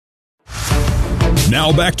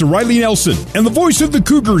Now back to Riley Nelson and the voice of the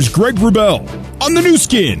Cougars, Greg Wrubell, on the new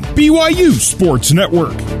skin, BYU Sports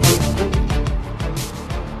Network.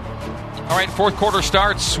 All right, fourth quarter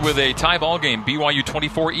starts with a tie ball game. BYU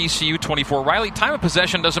 24, ECU 24. Riley, time of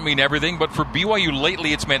possession doesn't mean everything, but for BYU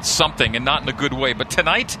lately it's meant something, and not in a good way. But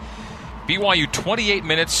tonight, BYU 28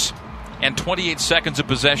 minutes and 28 seconds of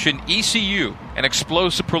possession. ECU, an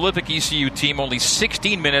explosive, prolific ECU team, only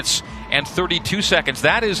 16 minutes and 32 seconds.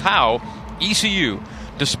 That is how ECU,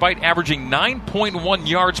 despite averaging 9.1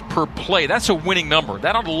 yards per play, that's a winning number.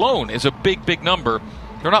 That alone is a big, big number.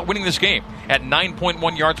 They're not winning this game at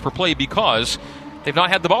 9.1 yards per play because they've not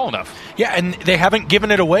had the ball enough. Yeah, and they haven't given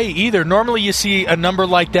it away either. Normally you see a number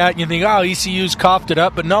like that and you think, oh, ECU's coughed it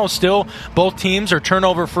up. But no, still, both teams are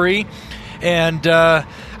turnover free. And,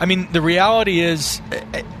 the reality is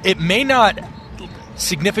it may not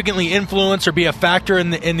significantly influence or be a factor in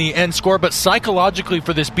the end score, but psychologically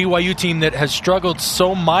for this BYU team that has struggled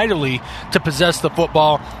so mightily to possess the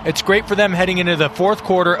football, it's great for them heading into the fourth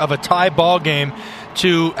quarter of a tie ball game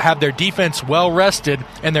to have their defense well rested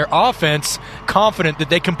and their offense confident that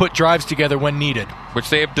they can put drives together when needed. Which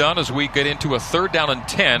they have done as we get into a 3rd down and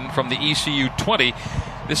 10 from the ECU 20.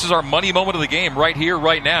 This is our money moment of the game right here,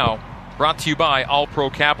 right now. Brought to you by All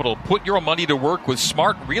Pro Capital. Put your money to work with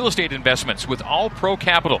smart real estate investments with All Pro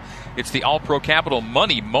Capital. It's the All Pro Capital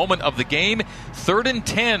money moment of the game. 3rd and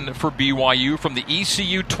 10 for BYU from the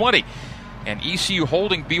ECU 20. And ECU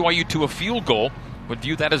holding BYU to a field goal would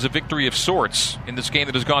view that as a victory of sorts in this game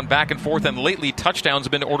that has gone back and forth, and lately touchdowns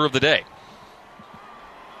have been order of the day.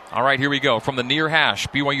 All right, here we go. From the near hash,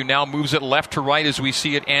 BYU now moves it left to right as we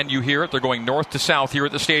see it and you hear it. They're going north to south here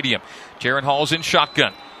at the stadium. Jaren Hall's in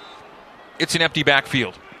shotgun. It's an empty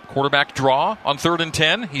backfield. Quarterback draw on 3rd and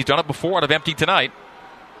 10. He's done it before out of empty tonight.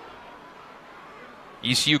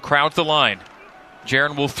 ECU crowds the line.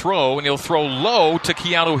 Jaren will throw, and he'll throw low to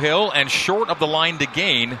Keanu Hill and short of the line to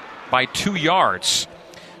gain by 2 yards.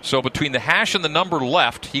 So between the hash and the number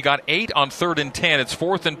left, he got 8 on 3rd and 10. It's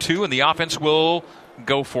 4th and 2, and the offense will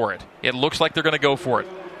go for it. It looks like they're going to go for it.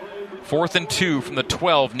 4th and 2 from the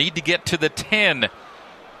 12. Need to get to the 10.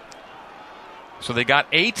 So they got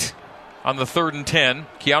 8 on the 3rd and 10.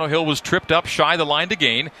 Keanu Hill was tripped up shy of the line to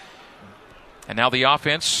gain. And now the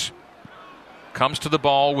offense comes to the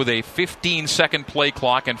ball with a 15-second play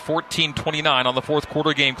clock and 14:29 on the fourth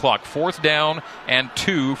quarter game clock. 4th down and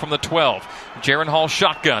 2 from the 12. Jaren Hall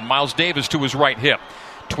shotgun. Miles Davis to his right hip.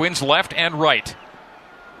 Twins left and right.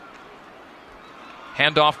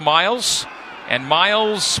 Handoff Miles. And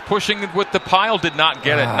Miles pushing with the pile did not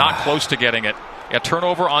get it. Not close to getting it. A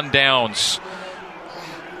turnover on downs.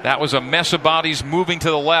 That was a mess of bodies moving to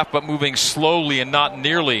the left, but moving slowly and not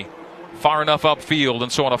nearly far enough upfield.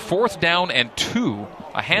 And so on a 4th down and 2,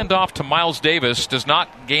 a handoff to Miles Davis does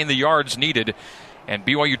not gain the yards needed, and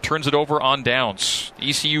BYU turns it over on downs.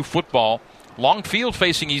 ECU football, long field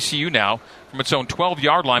facing ECU now from its own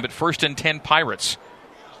 12-yard line, but 1st and 10 Pirates.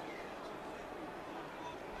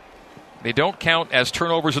 They don't count as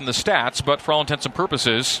turnovers in the stats, but for all intents and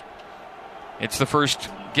purposes, it's the first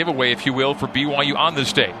giveaway, if you will, for BYU on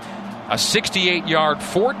this day. A 68-yard,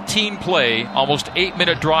 14-play, almost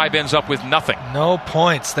 8-minute drive ends up with nothing. No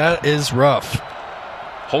points. That is rough.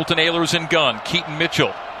 Holton Ahlers in gun. Keaton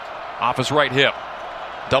Mitchell off his right hip.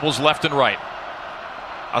 Doubles left and right.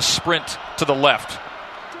 A sprint to the left.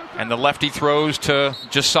 And the lefty throws to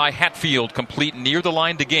Josiah Hatfield, complete near the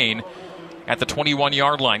line to gain at the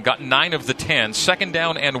 21-yard line. Got 9 of the 10. 2nd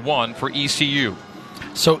down and 1 for ECU.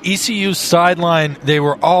 So ECU's sideline, they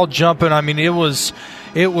were all jumping. I mean, it was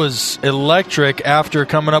electric after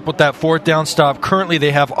coming up with that 4th down stop. Currently,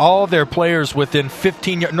 they have all their players within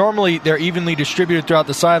 15 yards. Normally, they're evenly distributed throughout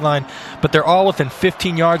the sideline, but they're all within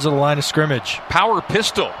 15 yards of the line of scrimmage. Power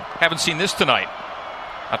pistol. Haven't seen this tonight.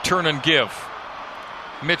 A turn and give.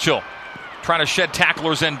 Mitchell trying to shed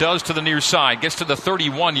tacklers and does to the near side. Gets to the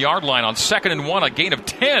 31-yard line on 2nd and 1, a gain of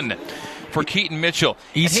 10. For Keaton Mitchell.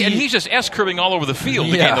 And he's just S-curving all over the field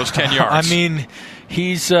to gain those 10 yards. I mean,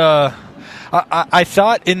 he's I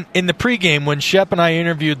thought in the pregame when Shep and I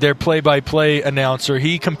interviewed their play-by-play announcer,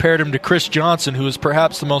 he compared him to Chris Johnson, who is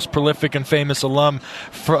perhaps the most prolific and famous alum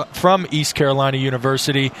from East Carolina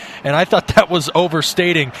University, and I thought that was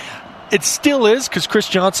overstating. It still is, because Chris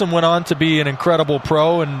Johnson went on to be an incredible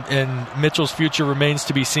pro, and Mitchell's future remains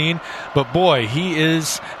to be seen. But, boy, he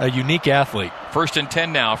is a unique athlete. 1st and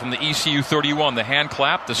 10 now from the ECU 31. The hand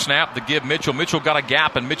clap, the snap, the give. Mitchell got a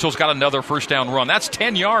gap, and Mitchell's got another 1st down run. That's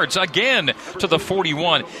 10 yards again to the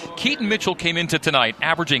 41. Keaton Mitchell came into tonight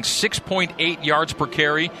averaging 6.8 yards per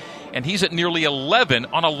carry, and he's at nearly 11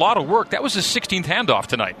 on a lot of work. That was his 16th handoff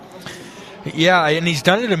tonight. Yeah, and he's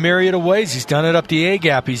done it a myriad of ways. He's done it up the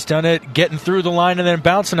A-gap. He's done it getting through the line and then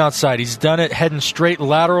bouncing outside. He's done it heading straight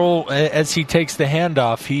lateral as he takes the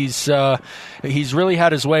handoff. He's really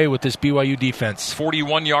had his way with this BYU defense.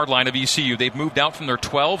 41-yard line of ECU. They've moved out from their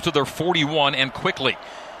 12 to their 41 and quickly.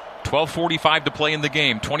 12:45 to play in the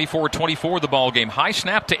game. 24-24 the ball game. High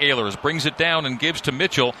snap to Ehlers. Brings it down and gives to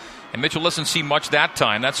Mitchell. And Mitchell doesn't see much that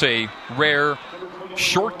time. That's a rare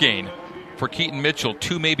short gain for Keaton Mitchell.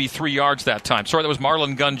 2, maybe 3 yards that time. Sorry, that was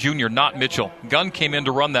Marlon Gunn Jr., not Mitchell. Gunn came in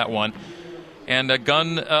to run that one. And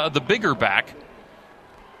Gunn, the bigger back,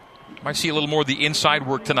 might see a little more of the inside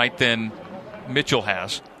work tonight than Mitchell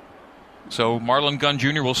has. So Marlon Gunn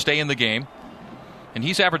Jr. will stay in the game. And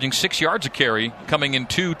he's averaging 6 yards a carry, coming in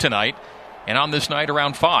 2 tonight. And on this night,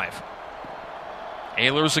 around 5.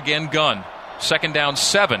 Ehlers again, Gunn. 2nd down,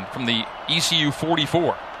 7 from the ECU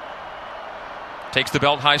 44. Takes the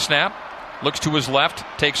belt high snap. Looks to his left,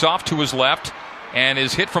 takes off to his left, and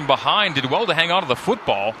is hit from behind. Did well to hang on to the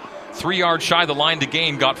football. 3 yards shy of the line to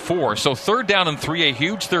gain, got 4. So 3rd down and 3, a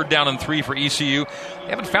huge 3rd down and 3 for ECU. They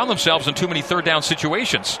haven't found themselves in too many 3rd down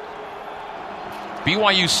situations.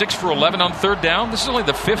 BYU 6 for 11 on 3rd down. This is only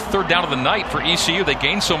the 5th 3rd down of the night for ECU. They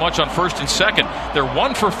gained so much on 1st and 2nd. They're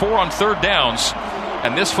 1 for 4 on 3rd downs,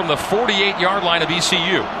 and this from the 48-yard line of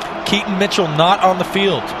ECU. Keaton Mitchell not on the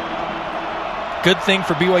field. Good thing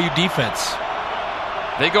for BYU defense.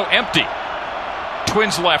 They go empty.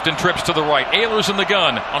 Twins left and trips to the right. Ehlers in the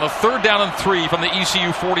gun on a 3rd down and 3 from the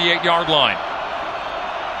ECU 48-yard line.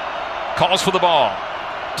 Calls for the ball.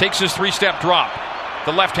 Takes his 3-step drop.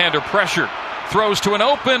 The left-hander pressured. Throws to an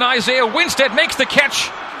open. Isaiah Winstead makes the catch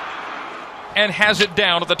and has it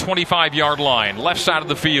down at the 25-yard line. Left side of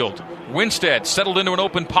the field. Winstead settled into an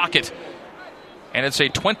open pocket. And it's a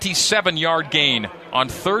 27-yard gain on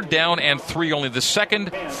 3rd down and 3. Only the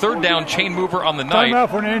 2nd 3rd down chain mover on the night.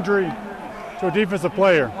 Timeout for an injury to a defensive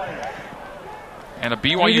player. And a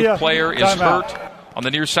BYU player is hurt on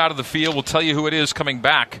the near side of the field. We'll tell you who it is coming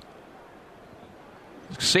back.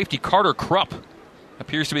 Safety Carter Krupp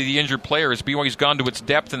appears to be the injured player as BYU's gone to its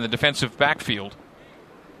depth in the defensive backfield.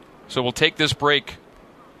 So we'll take this break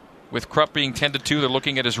with Krupp being tended to. They're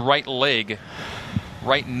looking at his right leg,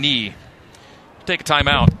 right knee. Take a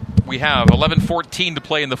timeout. We have 11:14 to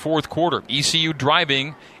play in the 4th quarter. ECU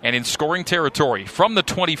driving and in scoring territory from the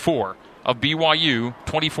 24 of BYU.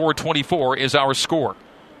 24-24 is our score.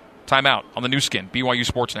 Timeout on the new skin, BYU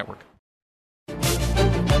Sports Network.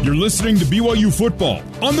 You're listening to BYU football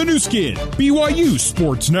on the new skin, BYU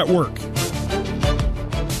Sports Network.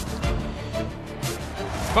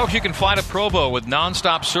 Folks, you can fly to Provo with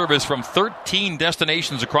nonstop service from 13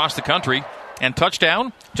 destinations across the country. And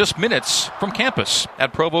touchdown just minutes from campus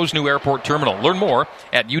at Provo's new airport terminal. Learn more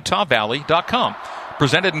at utahvalley.com.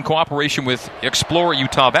 Presented in cooperation with Explore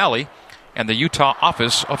Utah Valley and the Utah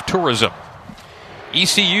Office of Tourism.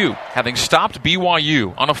 ECU, having stopped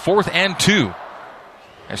BYU on a 4th and 2,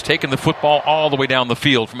 has taken the football all the way down the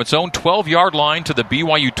field from its own 12-yard line to the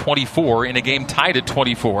BYU 24 in a game tied at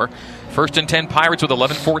 24. 1st and 10 Pirates with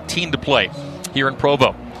 11:14 to play here in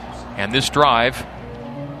Provo. And this drive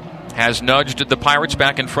has nudged the Pirates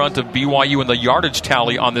back in front of BYU in the yardage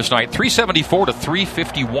tally on this night, 374 to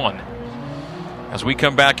 351. As we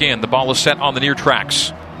come back in, the ball is set on the near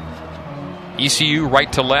tracks. ECU right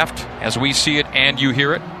to left as we see it and you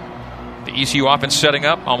hear it. The ECU offense setting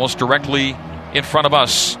up almost directly in front of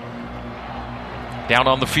us. Down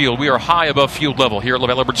on the field, we are high above field level here at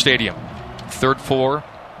LaVell Edwards Stadium. 3rd floor,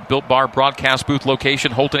 Built Bar broadcast booth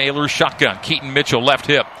location. Holton Ehlers shotgun. Keaton Mitchell left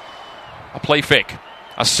hip. A play fake.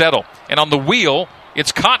 A settle. And on the wheel,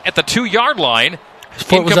 it's caught at the 2-yard line. His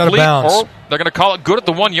foot was out of bounds. Or they're going to call it good at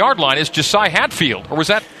the 1-yard line. Is Josiah Hatfield. Or was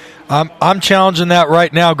that... I'm challenging that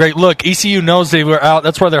right now. Great. Look, ECU knows they were out.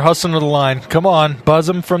 That's why they're hustling to the line. Come on. Buzz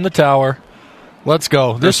them from the tower. Let's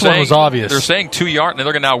go. This one was obvious. They're saying 2-yard, and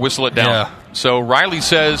they're going to now whistle it down. Yeah. So Riley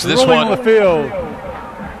says this one... on the field.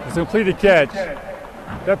 It's a completed catch.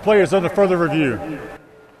 That play is under further review.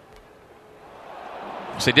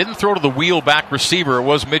 So they didn't throw to the wheel back receiver. It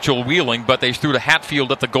was Mitchell wheeling, but they threw to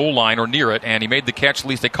Hatfield at the goal line or near it, and he made the catch. At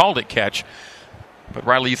least they called it catch. But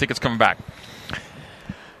Riley, you think it's coming back?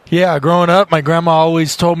 Yeah, growing up, my grandma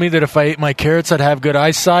always told me that if I ate my carrots, I'd have good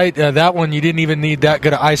eyesight. That one, you didn't even need that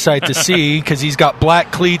good eyesight to see because he's got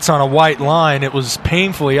black cleats on a white line. It was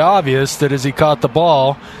painfully obvious that as he caught the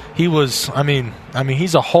ball, he was, I mean,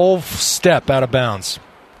 he's a whole step out of bounds.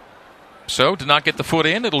 So, did not get the foot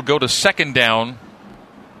in. It'll go to 2nd down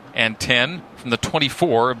and 10 from the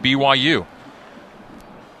 24 of BYU.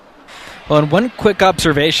 Well, and one quick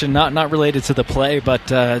observation, not related to the play,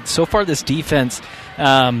 but so far this defense,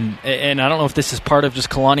 and I don't know if this is part of just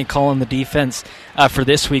Kalani calling the defense for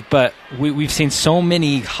this week, but we've seen so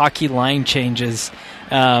many hockey line changes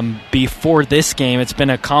before this game. It's been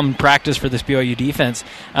a common practice for this BYU defense.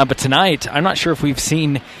 But tonight, I'm not sure if we've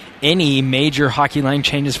seen any major hockey line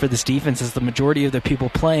changes for this defense, as the majority of the people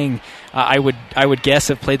playing, I would guess,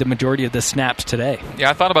 have played the majority of the snaps today.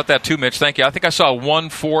 Yeah, I thought about that too, Mitch. Thank you. I think I saw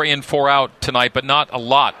 1 4 in, 4 out tonight, but not a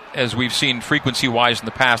lot as we've seen frequency-wise in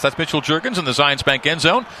the past. That's Mitchell Juergens in the Zions Bank end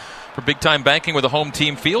zone. For big-time banking with a home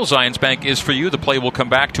team feel, Zions Bank is for you. The play will come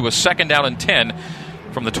back to a 2nd down and 10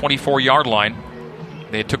 from the 24-yard line.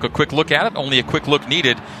 They took a quick look at it. Only a quick look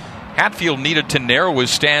needed. Hatfield needed to narrow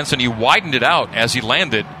his stance, and he widened it out as he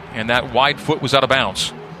landed, and that wide foot was out of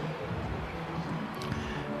bounds.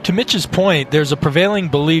 To Mitch's point, there's a prevailing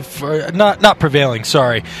belief, not prevailing,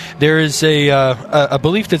 sorry. There is a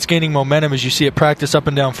belief that's gaining momentum as you see at practice up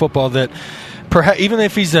and down football that even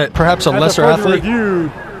if he's perhaps a lesser athlete. Review,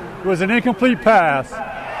 it was an incomplete pass.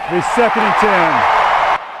 It was 2nd and 10.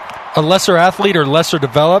 A lesser athlete or lesser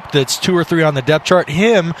developed that's 2 or 3 on the depth chart,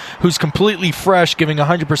 him who's completely fresh, giving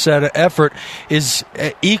 100% effort, is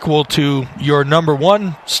equal to your number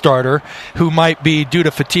one starter who might be, due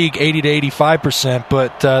to fatigue, 80 to 85%.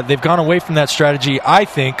 But they've gone away from that strategy, I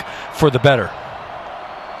think, for the better.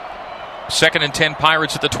 2nd and 10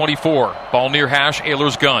 Pirates at the 24. Ball near hash,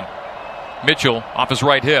 Ayler's gun. Mitchell off his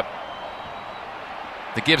right hip.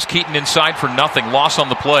 That gives Keaton inside for nothing. Loss on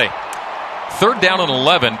the play. 3rd down and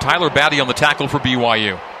 11. Tyler Batty on the tackle for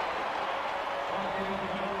BYU.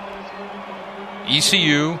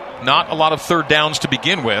 ECU, not a lot of 3rd downs to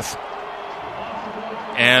begin with.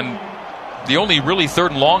 And the only really 3rd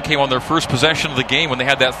and long came on their first possession of the game when they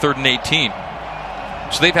had that 3rd and 18.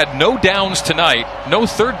 So they've had no downs tonight, no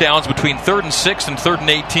 3rd downs between 3rd and 6 and 3rd and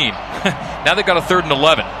 18. Now they've got a 3rd and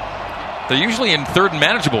 11. They're usually in 3rd and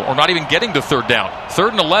manageable, or not even getting to 3rd down.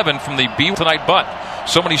 3rd and 11 from the B tonight, but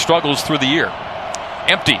so many struggles through the year.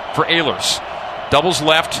 Empty for Ehlers. Doubles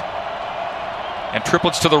left and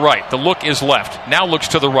triplets to the right. The look is left. Now looks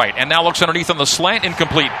to the right. And now looks underneath on the slant.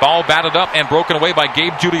 Incomplete. Ball batted up and broken away by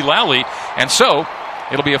Gabe Judy Lally. And so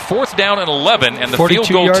it'll be a 4th down and 11. And the field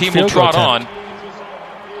goal team will trot on.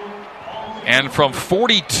 And from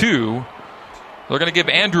 42, they're going to give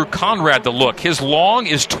Andrew Conrad the look. His long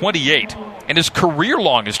is 28. And his career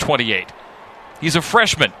long is 28. He's a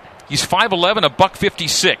freshman. He's 5'11",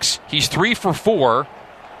 $156. He's 3 for 4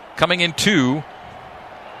 coming into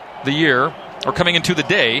the year, or coming into the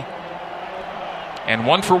day, and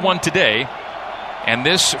 1 for 1 today. And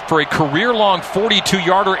this for a career-long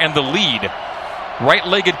 42-yarder and the lead.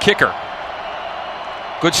 Right-legged kicker.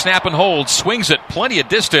 Good snap and hold. Swings it plenty of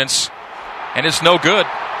distance, and it's no good.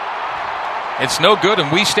 It's no good, and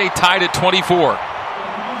we stay tied at 24.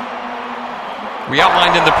 We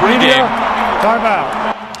outlined in the pregame. Timeout.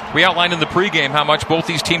 We outlined in the pregame how much both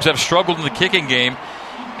these teams have struggled in the kicking game.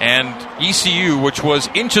 And ECU, which was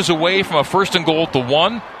inches away from a 1st and goal at the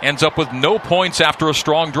 1, ends up with no points after a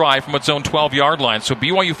strong drive from its own 12-yard line. So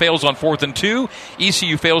BYU fails on 4th and 2.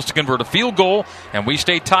 ECU fails to convert a field goal. And we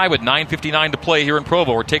stay tied with 9:59 to play here in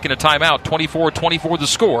Provo. We're taking a timeout. 24-24 the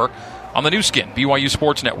score on the new skin, BYU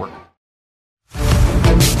Sports Network.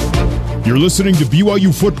 You're listening to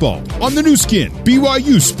BYU Football on the new skin,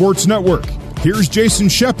 BYU Sports Network. Here's Jason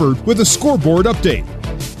Shepard with a scoreboard update.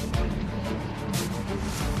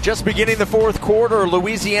 Just beginning the 4th quarter,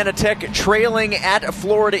 Louisiana Tech trailing at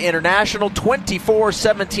Florida International.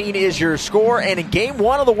 24-17 is your score. And in Game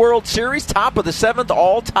 1 of the World Series, top of the 7th,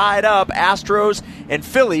 all tied up. Astros and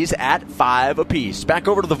Phillies at 5 apiece. Back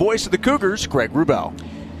over to the voice of the Cougars, Greg Wrubell.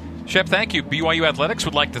 Shep, thank you. BYU Athletics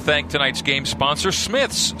would like to thank tonight's game sponsor,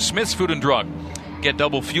 Smith's Food and Drug. Get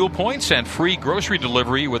double fuel points and free grocery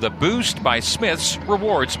delivery with a Boost by Smith's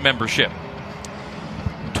Rewards membership.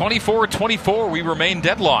 24-24, we remain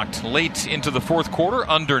deadlocked late into the 4th quarter,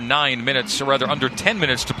 under 10 minutes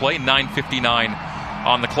to play, 9:59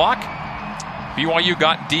 on the clock. BYU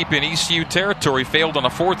got deep in ECU territory, failed on a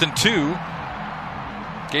 4th and 2.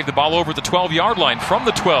 Gave the ball over at the 12-yard line from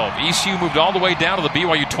the 12. ECU moved all the way down to the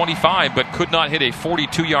BYU 25, but could not hit a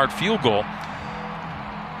 42-yard field goal.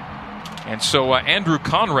 And so Andrew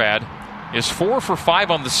Conrad is 4 for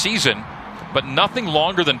 5 on the season, but nothing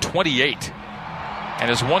longer than 28. And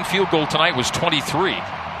his 1 field goal tonight was 23.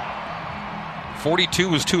 42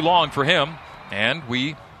 was too long for him, and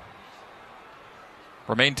we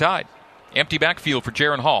remain tied. Empty backfield for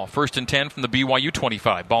Jaron Hall. 1st and 10 from the BYU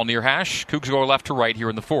 25. Ball near hash. Cougs go left to right here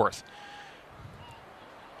in the 4th.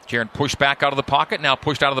 Jaron pushed back out of the pocket, now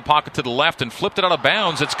pushed out of the pocket to the left and flipped it out of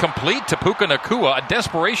bounds. It's complete to Puka Nacua, a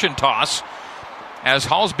desperation toss as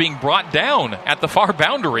Hall's being brought down at the far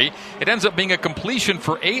boundary. It ends up being a completion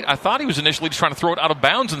for 8. I thought he was initially just trying to throw it out of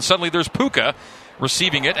bounds, and suddenly there's Puka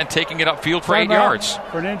receiving it and taking it upfield for 8 yards.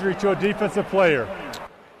 For an injury to a defensive player.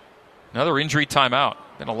 Another injury timeout.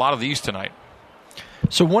 Been a lot of these tonight.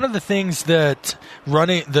 So one of the things that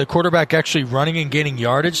the quarterback actually running and gaining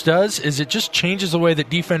yardage does is it just changes the way that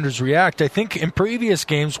defenders react. I think in previous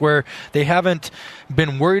games where they haven't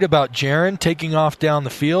been worried about Jaron taking off down the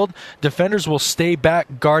field, defenders will stay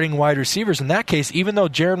back guarding wide receivers. In that case, even though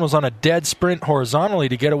Jaron was on a dead sprint horizontally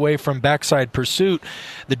to get away from backside pursuit,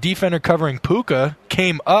 the defender covering Puka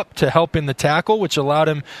came up to help in the tackle, which allowed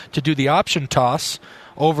him to do the option toss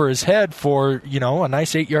over his head for, a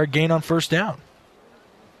nice 8-yard gain on first down.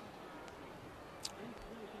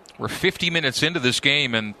 We're 50 minutes into this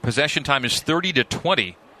game, and possession time is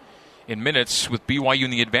 30-20 in minutes with BYU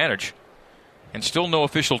in the advantage. And still no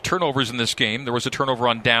official turnovers in this game. There was a turnover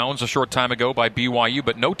on downs a short time ago by BYU,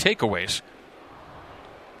 but no takeaways.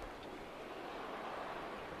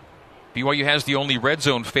 BYU has the only red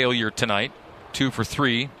zone failure tonight, 2 for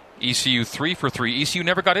 3. ECU 3 for 3. ECU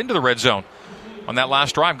never got into the red zone on that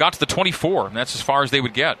last drive. Got to the 24, and that's as far as they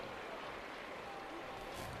would get.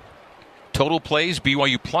 Total plays,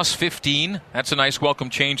 BYU plus 15. That's a nice welcome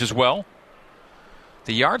change as well.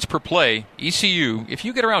 The yards per play, ECU, if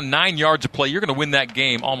you get around 9 yards a play, you're going to win that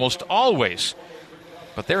game almost always.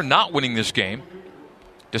 But they're not winning this game,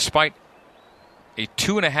 despite a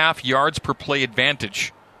 2.5 yards per play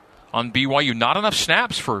advantage on BYU. Not enough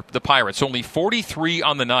snaps for the Pirates, only 43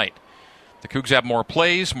 on the night. The Cougs have more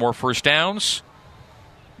plays, more first downs,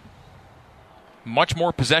 much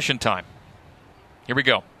more possession time. Here we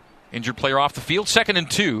go. Injured player off the field. 2nd and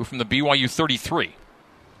 2 from the BYU 33.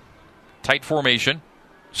 Tight formation.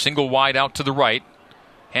 Single wide out to the right.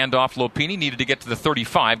 Handoff Lopini. Needed to get to the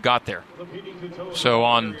 35. Got there. So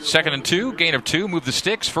on 2nd and 2, gain of 2. Move the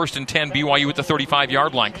sticks. 1st and 10, BYU at the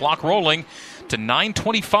 35-yard line. Clock rolling to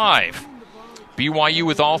 9:25. BYU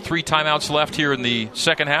with all 3 timeouts left here in the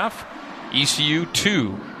second half. ECU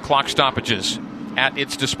 2 clock stoppages at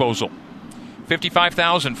its disposal.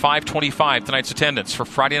 55,525 tonight's attendance for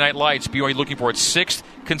Friday Night Lights. BYU looking for its 6th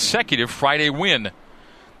consecutive Friday win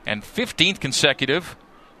and 15th consecutive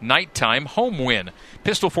nighttime home win.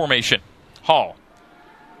 Pistol formation. Hall.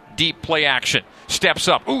 Deep play action. Steps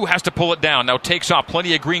up. Has to pull it down. Now takes off.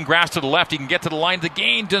 Plenty of green grass to the left. He can get to the line. The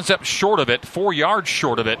gain ends up short of it. 4 yards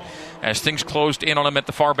short of it as things closed in on him at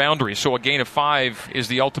the far boundary. So a gain of 5 is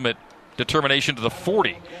the ultimate determination to the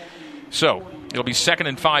 40. So it'll be 2nd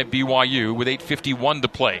and 5 BYU with 8:51 to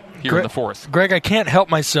play here in the fourth. Greg, I can't help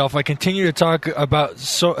myself. I continue to talk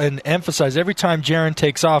about and emphasize every time Jaron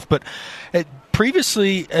takes off, but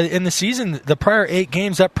previously in the season, the prior 8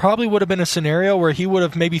 games, that probably would have been a scenario where he would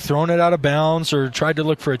have maybe thrown it out of bounds or tried to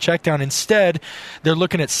look for a check down. Instead, they're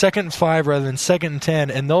looking at 2nd and 5 rather than 2nd and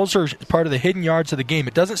 10, and those are part of the hidden yards of the game.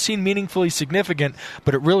 It doesn't seem meaningfully significant,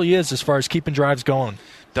 but it really is as far as keeping drives going.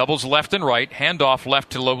 Doubles left and right. Handoff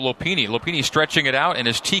left to Lopini. Lopini stretching it out and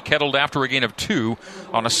is tea-kettled after a gain of 2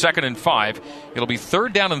 on a 2nd and 5. It'll be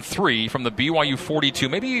 3rd down and 3 from the BYU 42,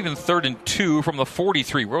 maybe even 3rd and 2 from the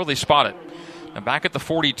 43. Where will they spot it? And back at the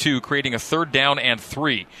 42, creating a 3rd down and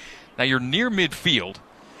 3. Now you're near midfield.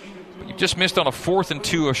 You just missed on a 4th and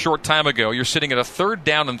 2 a short time ago. You're sitting at a 3rd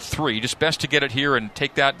down and 3. Just best to get it here and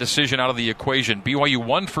take that decision out of the equation. BYU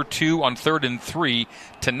 1 for 2 on 3rd and 3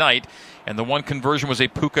 tonight. And the one conversion was a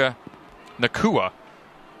Puka Nacua.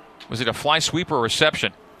 Was it a fly sweep or a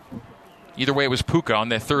reception? Either way, it was Puka on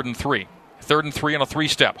the 3rd and 3. 3rd and 3 on a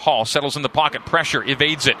 3-step. Hall settles in the pocket. Pressure.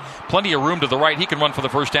 Evades it. Plenty of room to the right. He can run for the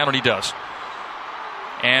first down, and he does.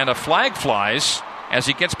 And a flag flies as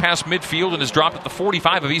he gets past midfield and is dropped at the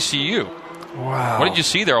 45 of ECU. Wow. What did you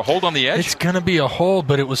see there? A hold on the edge? It's going to be a hold,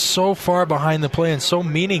 but it was so far behind the play and so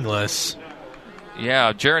meaningless.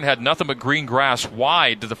 Yeah, Jaron had nothing but green grass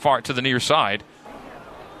wide to the near side.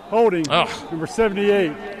 Holding, number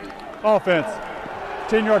 78, offense,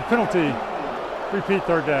 10-yard penalty, repeat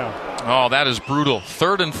 3rd down. Oh, that is brutal.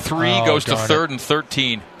 3rd and 3 goes to 3rd and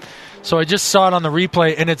 13. So I just saw it on the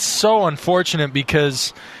replay, and it's so unfortunate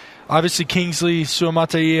because obviously Kingsley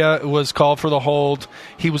Suamataia was called for the hold.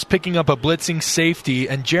 He was picking up a blitzing safety,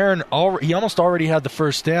 and Jaron he almost already had the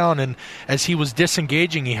first down, and as he was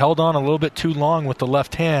disengaging, he held on a little bit too long with the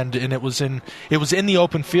left hand, and it was in the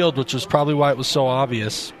open field, which was probably why it was so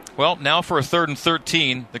obvious. Well, now for a 3rd and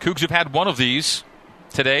 13. The Cougs have had one of these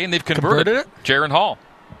today, and they've converted it. Jaron Hall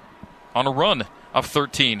on a run of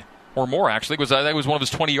 13 or more, actually. That was one of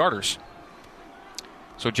his 20-yarders.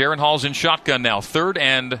 So Jaron Hall's in shotgun now. 3rd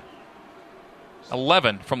and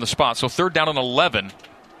 11 from the spot. So 3rd down and 11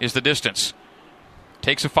 is the distance.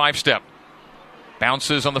 Takes a 5-step.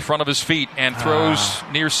 Bounces on the front of his feet and throws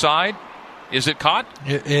near side. Is it caught?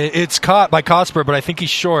 It's caught by Cosper, but I think he's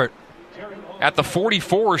short. At the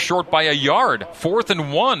 44, short by a yard. 4th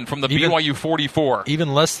and 1 from the BYU 44.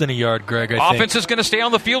 Even less than a yard, Greg, I think. Offense is going to stay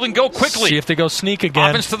on the field and go quickly. See if they go sneak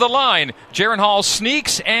again. Offense to the line. Jaron Hall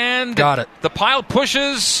sneaks and got it. The pile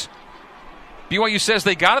pushes. BYU says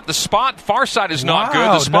they got it. The spot far side is not good.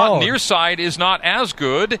 The spot near side is not as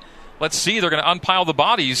good. Let's see. They're going to unpile the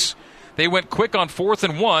bodies. They went quick on 4th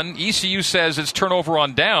and 1. ECU says it's turnover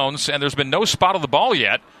on downs, and there's been no spot of the ball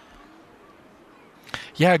yet.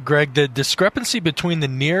 Yeah, Greg, the discrepancy between the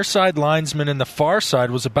near side linesman and the far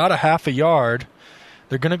side was about a half a yard.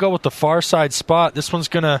 They're going to go with the far side spot. This one's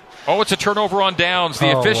going to... Oh, it's a turnover on downs.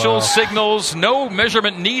 The official signals no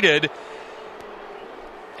measurement needed.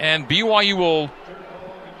 And BYU will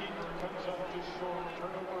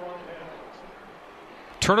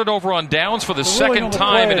turn it over on downs for the second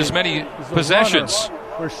time in as many possessions.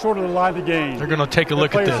 We're short of the line to gain. They're going to take a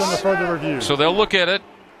look at this. So they'll look at it.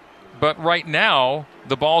 But right now,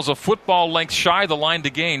 the ball's a football length shy of the line to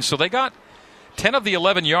gain. So they got 10 of the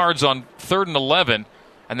 11 yards on 3rd and 11,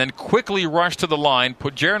 and then quickly rushed to the line,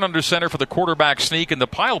 put Jaron under center for the quarterback sneak, and the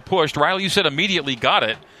pile pushed. Riley, you said immediately got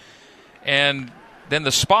it. And then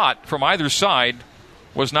the spot from either side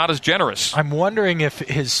was not as generous. I'm wondering if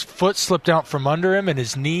his foot slipped out from under him and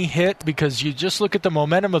his knee hit, because you just look at the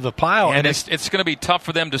momentum of the pile. And it's going to be tough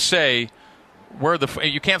for them to say where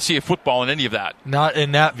you can't see a football in any of that. Not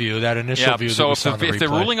in that view, that initial view. So if the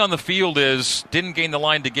ruling on the field is didn't gain the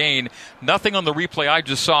line to gain, nothing on the replay I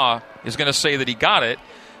just saw is going to say that he got it.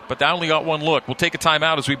 But they only got one look. We'll take a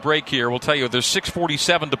timeout as we break here. We'll tell you there's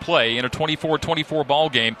 6:47 to play in a 24-24 ball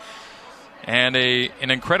game. And an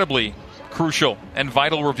incredibly crucial and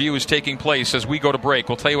vital review is taking place as we go to break.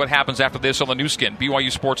 We'll tell you what happens after this on the new skin,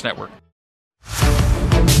 BYU Sports Network.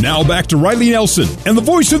 Now back to Riley Nelson and the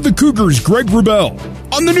voice of the Cougars, Greg Wrubell,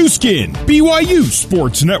 on the new skin, BYU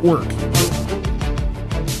Sports Network.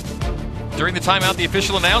 During the timeout, the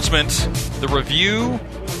official announcement, the review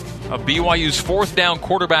of BYU's 4th down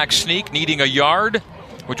quarterback sneak needing a yard,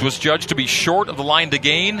 which was judged to be short of the line to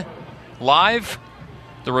gain. Live,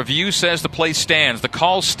 the review says the play stands, the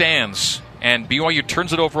call stands, and BYU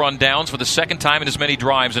turns it over on downs for the second time in as many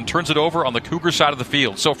drives and turns it over on the Cougar side of the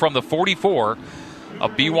field. So from the 44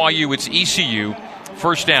 of BYU, it's ECU,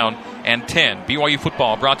 1st down and 10. BYU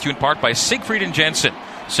football brought to you in part by Siegfried and Jensen.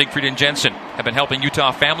 Siegfried and Jensen have been helping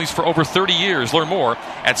Utah families for over 30 years. Learn more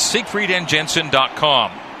at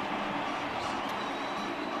siegfriedandjensen.com.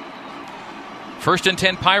 1st and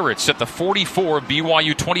 10 Pirates at the 44.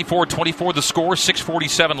 BYU 24-24 the score,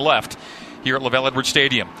 6:47 left here at LaVell Edwards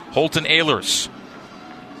Stadium. Holton Ahlers,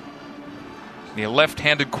 the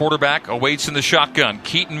left-handed quarterback, awaits in the shotgun.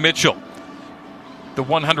 Keaton Mitchell, the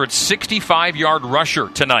 165-yard rusher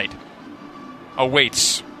tonight,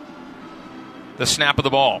 awaits the snap of the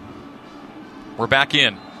ball. We're back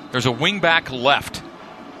in. There's a wing-back left.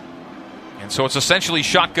 And so it's essentially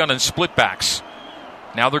shotgun and split backs.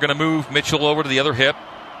 Now they're going to move Mitchell over to the other hip,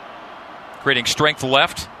 creating strength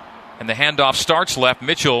left, and the handoff starts left.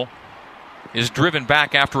 Mitchell is driven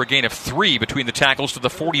back after a gain of 3 between the tackles to the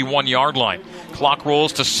 41-yard line. Clock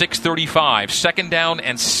rolls to 6:35, 2nd down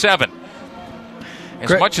and 7.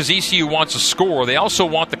 As much as ECU wants a score, they also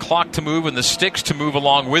want the clock to move and the sticks to move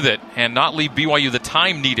along with it and not leave BYU the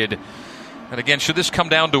time needed. And again, should this come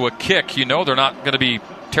down to a kick, they're not going to be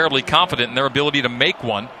terribly confident in their ability to make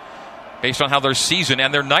one based on how their season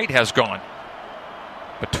and their night has gone.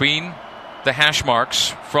 Between the hash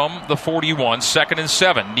marks from the 41, 2nd and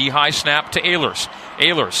 7. Knee-high snap to Ahlers.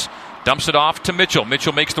 Ahlers dumps it off to Mitchell.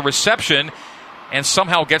 Mitchell makes the reception and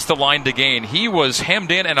somehow gets the line to gain. He was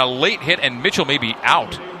hemmed in and a late hit, and Mitchell may be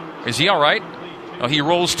out. Is he all right? No, he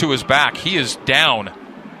rolls to his back. He is down.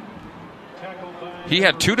 He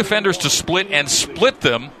had 2 defenders to split and split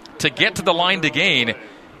them to get to the line to gain,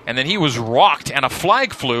 and then he was rocked and a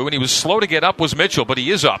flag flew, and he was slow to get up was Mitchell, but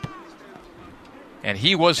he is up. And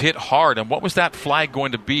he was hit hard. And what was that flag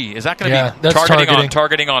going to be? Is that going to be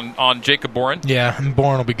targeting on Jacob Boren? Yeah, and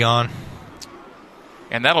Boren will be gone.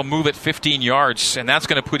 And that'll move it 15 yards, and that's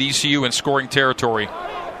going to put ECU in scoring territory.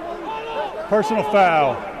 Personal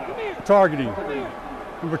foul, targeting,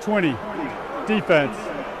 number 20, defense.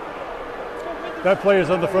 That play is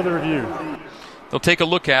under further review. They'll take a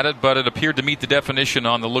look at it, but it appeared to meet the definition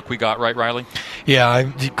on the look we got, right, Riley?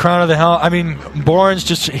 Yeah, crown of the hell. I mean, Boren's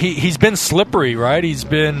just, he's been slippery, right? He's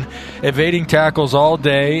been evading tackles all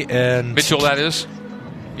day. And Mitchell, that is?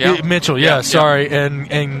 Mitchell, sorry.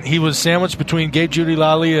 And he was sandwiched between Gabe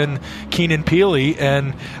Jeudy-Lally and Keenan Peely.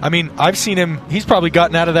 And, I mean, I've seen him. He's probably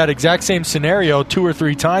gotten out of that exact same scenario 2 or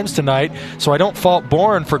 3 times tonight. So I don't fault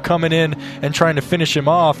Bourne for coming in and trying to finish him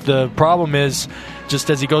off. The problem is, just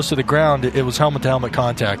as he goes to the ground, it was helmet-to-helmet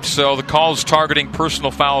contact. So the call is targeting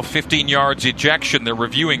personal foul, 15 yards ejection. They're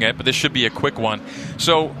reviewing it, but this should be a quick one.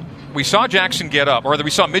 So we saw Jackson get up, or we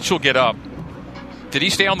saw Mitchell get up. Did he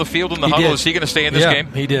stay on the field in the huddle? Is he going to stay in this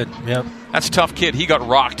game? He did, yeah. That's a tough kid. He got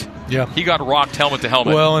rocked. Yeah. He got rocked helmet to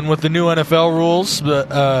helmet. Well, and with the new NFL rules,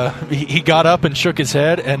 he got up and shook his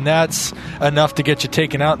head, and that's enough to get you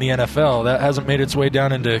taken out in the NFL. That hasn't made its way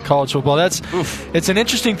down into college football. It's an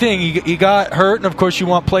interesting thing. He got hurt, and of course you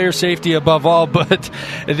want player safety above all, but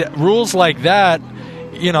rules like that,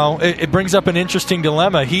 you know, it brings up an interesting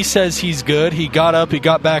dilemma. He says he's good. He got up. He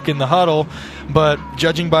got back in the huddle. But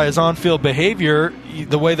judging by his on-field behavior,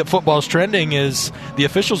 the way that football's trending is the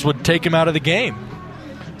officials would take him out of the game.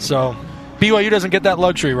 So BYU doesn't get that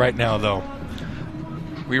luxury right now, though.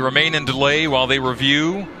 We remain in delay while they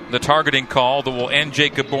review the targeting call that will end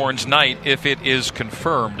Jacob Bourne's night if it is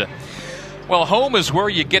confirmed. Well, home is where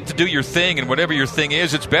you get to do your thing, and whatever your thing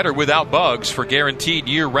is, it's better without bugs. For guaranteed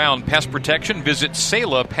year-round pest protection, visit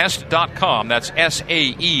SaelaPest.com. That's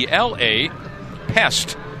SAELA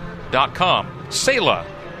Pest.com. Saela.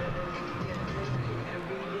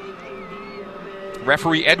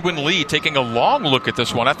 Referee Edwin Lee taking a long look at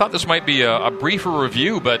this one. I thought this might be a briefer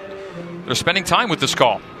review, but they're spending time with this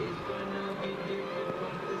call.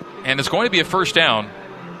 And it's going to be a first down.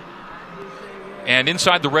 And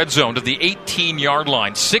inside the red zone to the 18-yard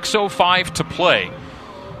line. 6:05 to play.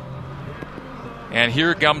 And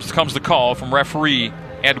here comes the call from referee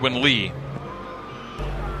Edwin Lee.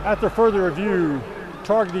 After further review,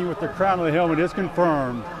 targeting with the crown of the helmet is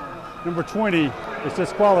confirmed. Number 20 is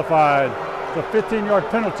disqualified. The 15-yard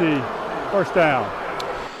penalty, first down.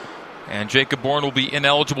 And Jacob Bourne will be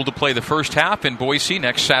ineligible to play the first half in Boise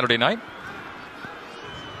next Saturday night.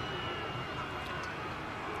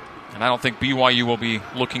 And I don't think BYU will be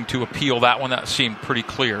looking to appeal that one. That seemed pretty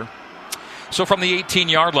clear. So from the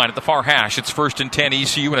 18-yard line at the far hash, it's 1st and 10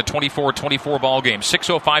 ECU in a 24-24 ball game.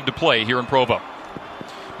 6:05 to play here in Provo.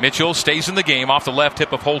 Mitchell stays in the game off the left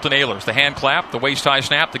hip of Holton Ahlers. The hand clap, the waist-high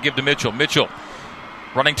snap, the give to Mitchell. Mitchell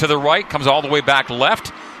running to the right, comes all the way back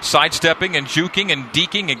left, sidestepping and juking and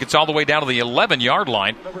deking, and gets all the way down to the 11-yard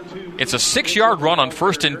line. It's a 6-yard run on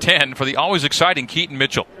 1st and 10 for the always exciting Keaton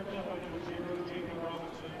Mitchell.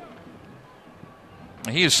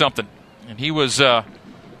 He is something. And he was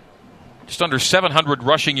just under 700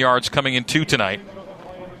 rushing yards coming in two tonight.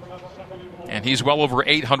 And he's well over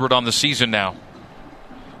 800 on the season now.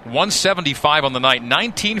 175 on the night,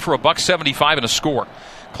 19 for $175 and a score.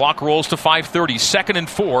 Clock rolls to 5:30. 2nd and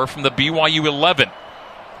 4 from the BYU 11.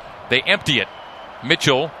 They empty it.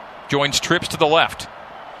 Mitchell joins trips to the left.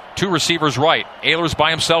 2 receivers right. Ahlers by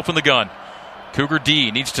himself in the gun. Cougar D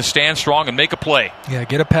needs to stand strong and make a play. Yeah,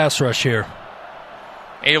 get a pass rush here.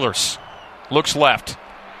 Ahlers looks left.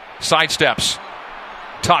 Sidesteps.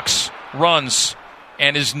 Tucks. Runs.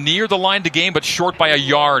 And is near the line to gain, but short by a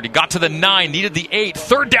yard. He got to the 9, needed the 8.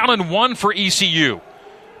 3rd down and 1 for ECU.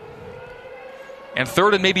 And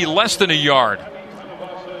 3rd and maybe less than a yard.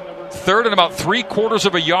 3rd and about 3/4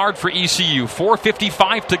 of a yard for ECU.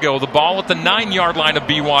 4:55 to go. The ball at the 9-yard line of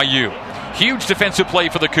BYU. Huge defensive play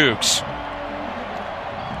for the Cougs.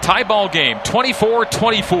 Tie ball game,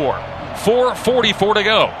 24-24. 4:44 to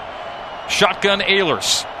go. Shotgun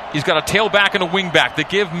Ahlers. He's got a tailback and a wingback. They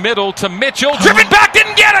give middle to Mitchell. Driven back,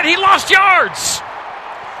 didn't get it. He lost yards.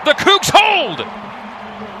 The Cougs hold.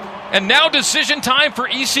 And now decision time for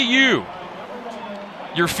ECU.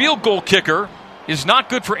 Your field goal kicker is not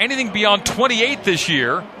good for anything beyond 28 this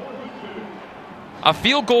year. A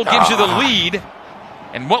field goal gives you the lead.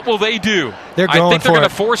 And what will they do? I think they're going to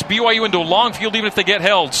force BYU into a long field even if they get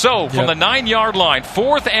held. So from the 9-yard line,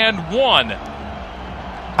 4th and 1.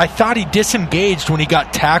 I thought he disengaged when he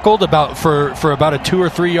got tackled for about a 2 or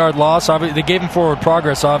 3 yard loss. They gave him forward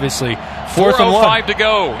progress, obviously. 4th and 1. 4:05 to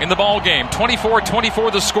go in the ball game. 24-24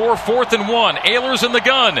 the score. 4th and 1. Ahlers in the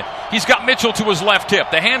gun. He's got Mitchell to his left hip.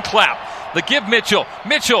 The hand clap. The give Mitchell.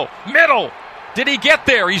 Mitchell, middle. Did he get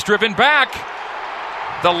there? He's driven back.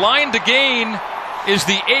 The line to gain is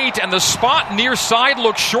the 8, and the spot near side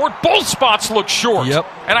looks short. Both spots look short. Yep.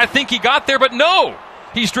 And I think he got there, but no.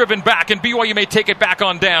 He's driven back, and BYU may take it back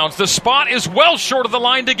on downs. The spot is well short of the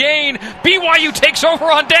line to gain. BYU takes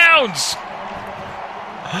over on downs.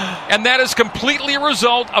 And that is completely a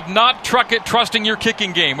result of not trusting your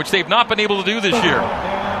kicking game, which they've not been able to do this year.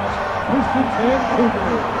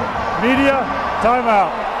 Media,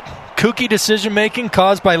 timeout. kooky decision-making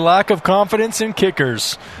caused by lack of confidence in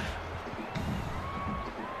kickers.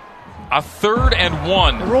 A 3rd and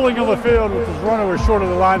 1. The ruling on the field with his runner was short of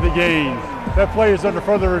the line of the game. That play is under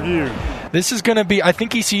further review. This is going to be, I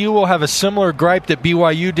think ECU will have a similar gripe that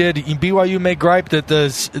BYU did. BYU may gripe that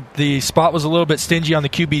the spot was a little bit stingy on the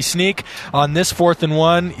QB sneak. On this 4th and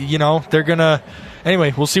 1, they're going to,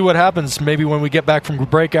 anyway, we'll see what happens maybe when we get back from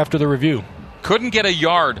break after the review. Couldn't get a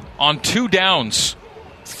yard on 2 downs.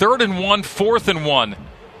 3rd and 1, 4th and 1.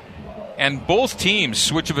 And both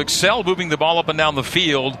teams, which have excelled moving the ball up and down the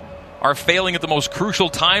field, are failing at the most crucial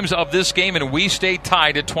times of this game, and we stay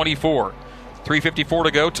tied at 24. 3:54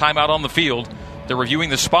 to go, timeout on the field. They're reviewing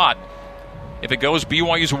the spot. If it goes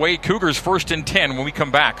BYU's way, Cougars 1st and 10 when we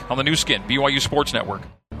come back on the new skin, BYU Sports Network.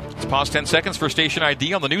 Let's pause 10 seconds for station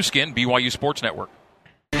ID on the new skin, BYU Sports Network.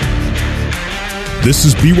 This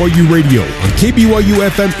is BYU Radio on KBYU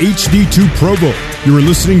FM HD2 Provo. You are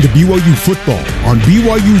listening to BYU Football on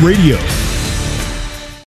BYU Radio.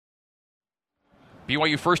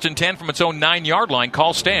 BYU 1st and 10 from its own 9-yard line.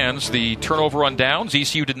 Call stands. The turnover on downs.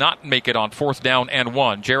 ECU did not make it on 4th down and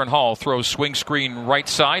 1. Jaron Hall throws swing screen right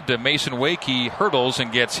side to Mason Wake. He hurdles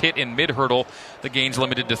and gets hit in mid-hurdle. The gain's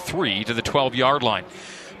limited to 3 to the 12-yard line.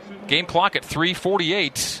 Game clock at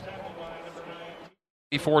 3:48.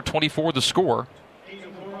 24-24 the score.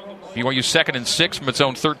 BYU 2nd and 6 from its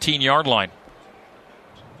own 13-yard line.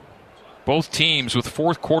 Both teams with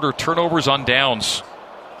fourth quarter turnovers on downs.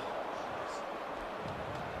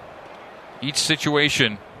 Each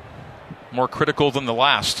situation more critical than the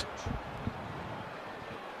last.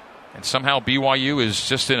 And somehow BYU is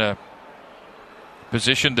just in a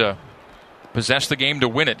position to possess the game to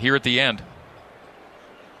win it here at the end.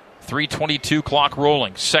 3:22 clock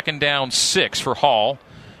rolling. 2nd down, 6 for Hall.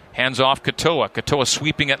 Hands off Katoa. Katoa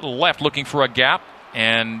sweeping at left, looking for a gap,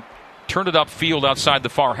 and turned it upfield outside the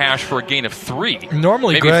far hash for a gain of 3.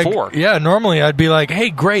 Normally, maybe Greg, 4. Yeah, normally I'd be like, hey,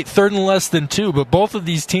 great, 3rd and less than 2. But both of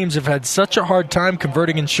these teams have had such a hard time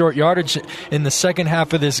converting in short yardage in the second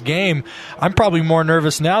half of this game. I'm probably more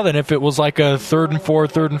nervous now than if it was like a 3rd and 4,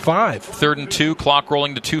 3rd and 5. 3rd and 2, clock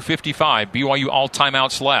rolling to 2:55. BYU all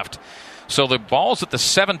timeouts left. So the ball's at the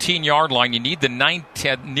 17-yard line. You need the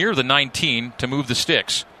near the 19 to move the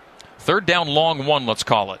sticks. 3rd down, long 1, let's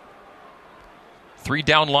call it. 3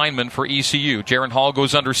 down linemen for ECU. Jaron Hall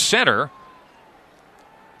goes under center.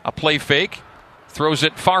 A play fake. Throws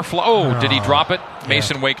it far. Did he drop it? Yeah.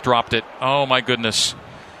 Mason Wake dropped it. Oh, my goodness.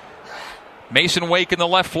 Mason Wake in the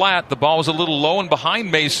left flat. The ball was a little low and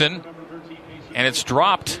behind Mason. And it's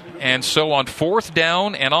dropped. And so on 4th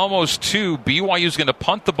down and almost 2, BYU's going to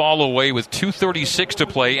punt the ball away with 2:36 to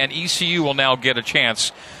play. And ECU will now get a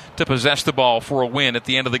chance to possess the ball for a win at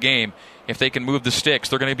the end of the game. If they can move the sticks,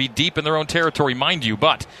 they're going to be deep in their own territory, mind you.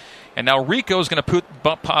 And now Rico's going to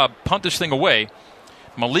punt this thing away.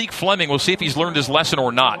 Malik Fleming, we'll see if he's learned his lesson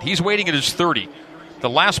or not. He's waiting at his 30. The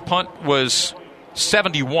last punt was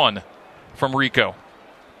 71 from Rico.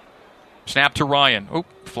 Snap to Ryan. Oh,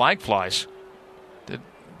 flag flies.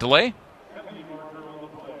 Delay?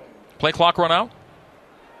 Play clock run out?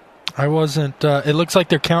 I wasn't. It looks like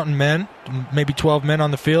they're counting men, maybe 12 men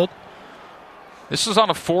on the field. This is on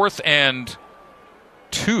a 4th and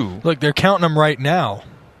 2. Look, they're counting them right now.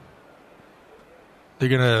 They're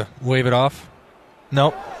going to wave it off?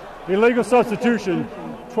 Nope. Illegal substitution,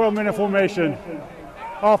 12-minute formation,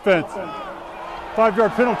 offense,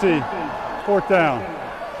 5-yard penalty, 4th down.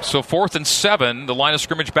 So 4th and 7, the line of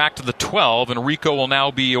scrimmage back to the 12, and Rico will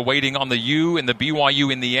now be awaiting on the U and the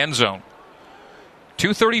BYU in the end zone.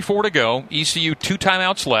 2:34 to go. ECU 2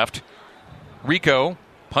 timeouts left. Rico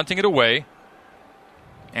punting it away.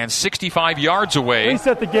 And 65 yards away.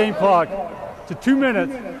 Reset the game clock to 2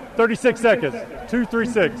 minutes, 36 seconds.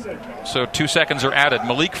 2:36. So 2 seconds are added.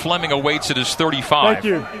 Malik Fleming awaits at his 35. Thank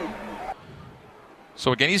you.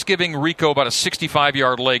 So again, he's giving Rico about a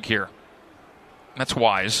 65-yard leg here. That's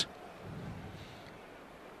wise.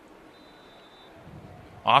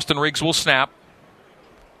 Austin Riggs will snap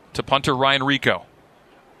to punter Ryan Rico,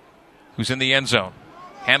 who's in the end zone.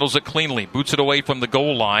 Handles it cleanly, boots it away from the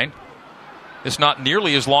goal line. It's not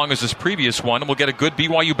nearly as long as his previous one, and we'll get a good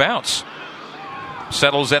BYU bounce.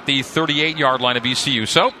 Settles at the 38-yard line of ECU.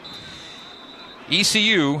 So,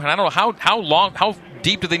 ECU, and I don't know how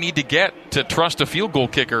deep do they need to get to trust a field goal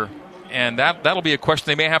kicker, and that'll be a question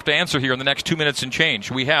they may have to answer here in the next 2 minutes and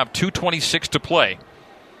change. We have 2:26 to play,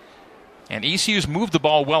 and ECU's moved the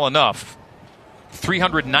ball well enough.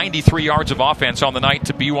 393 yards of offense on the night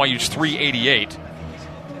to BYU's 388.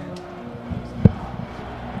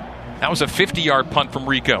 That was a 50-yard punt from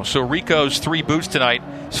Rico. So Rico's 3 boots tonight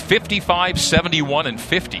is 55, 71, and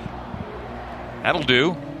 50. That'll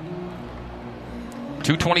do.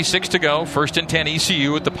 2:26 to go. 1st and 10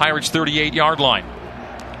 ECU at the Pirates' 38-yard line.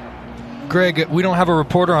 Greg, we don't have a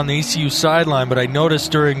reporter on the ECU sideline, but I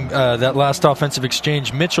noticed during that last offensive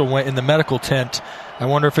exchange, Mitchell went in the medical tent. I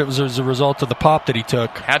wonder if it was as a result of the pop that he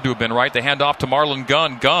took. Had to have been, right? They hand off to Marlon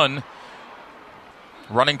Gunn. Gunn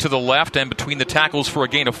running to the left and between the tackles for a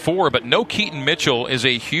gain of 4, but no Keaton Mitchell is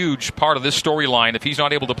a huge part of this storyline if he's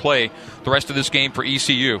not able to play the rest of this game for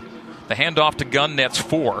ECU. The handoff to Gunn nets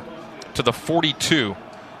 4 to the 42.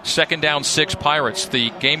 2nd down, 6 Pirates. The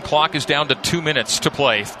game clock is down to 2 minutes to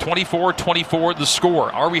play. 24-24 the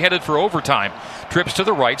score. Are we headed for overtime? Trips to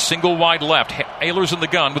the right, single wide left. Ehlers in the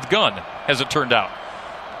gun with Gunn, as it turned out.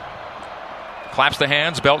 Claps the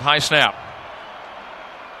hands, belt high snap.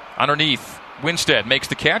 Underneath, Winstead makes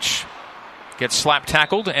the catch. Gets slap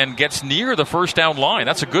tackled and gets near the 1st down line.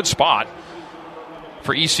 That's a good spot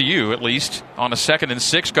for ECU, at least. On a 2nd and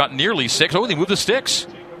 6, got nearly 6. Oh, they moved the sticks.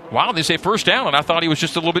 Wow, they say 1st down, and I thought he was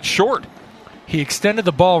just a little bit short. He extended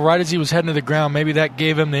the ball right as he was heading to the ground. Maybe that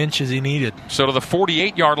gave him the inches he needed. So to the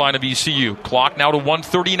 48-yard line of ECU. Clock now to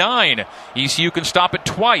 1:39. ECU can stop it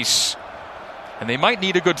twice. And they might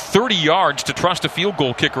need a good 30 yards to trust a field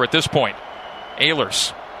goal kicker at this point.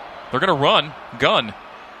 Ehlers. They're going to run. Gunn.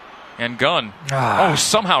 And Gunn.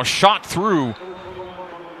 Somehow shot through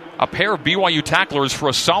a pair of BYU tacklers for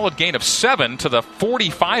a solid gain of 7 to the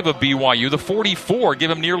 45 of BYU. The 44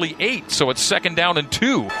 give him nearly 8, so it's 2nd down and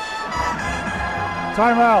 2.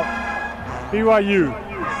 Timeout. BYU.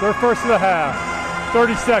 Their first of the half.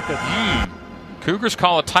 30 seconds. Cougars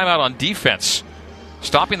call a timeout on defense,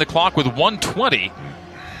 stopping the clock with 1:20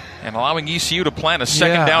 and allowing ECU to plan a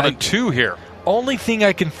 2nd down and 2 here. Only thing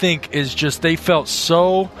I can think is just they felt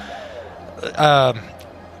so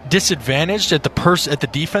disadvantaged at the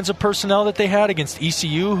defensive personnel that they had against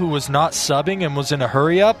ECU, who was not subbing and was in a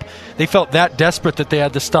hurry up. They felt that desperate that they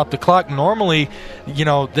had to stop the clock. Normally,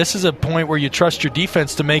 this is a point where you trust your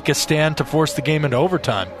defense to make a stand to force the game into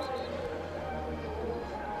overtime.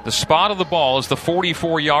 The spot of the ball is the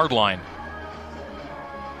 44-yard line.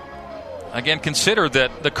 Again, consider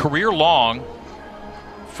that the career long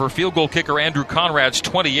for field goal kicker Andrew Conrad's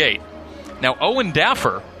 28. Now, Owen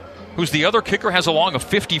Daffer, who's the other kicker, has a long of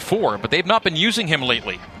 54, but they've not been using him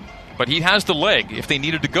lately. But he has the leg if they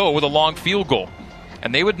needed to go with a long field goal.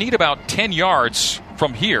 And they would need about 10 yards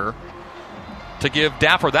from here to give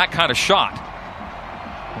Daffer that kind of shot.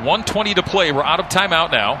 1:20 to play. We're out of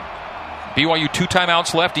timeout now. BYU 2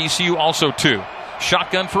 timeouts left, ECU also 2.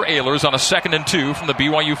 Shotgun for Ehlers on a 2nd and 2 from the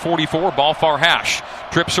BYU 44, ball far hash.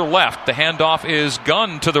 Trips are left. The handoff is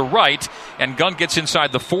Gunn to the right, and Gunn gets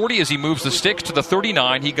inside the 40 as he moves the sticks to the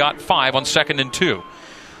 39. He got 5 on 2nd and 2.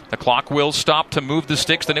 The clock will stop to move the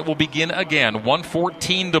sticks, then it will begin again.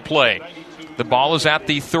 1:14 to play. The ball is at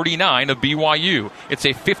the 39 of BYU. It's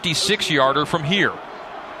a 56-yarder from here.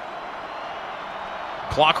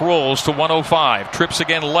 Clock rolls to 1:05. Trips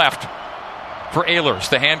again left for Ehlers.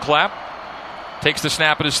 The hand clap. Takes the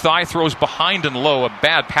snap at his thigh, throws behind and low. A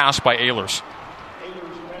bad pass by Ehlers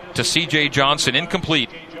to C.J. Johnson. Incomplete.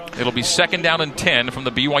 It'll be 2nd down and 10 from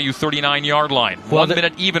the BYU 39-yard line. 1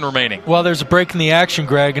 minute even remaining. Well, there's a break in the action,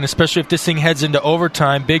 Greg, and especially if this thing heads into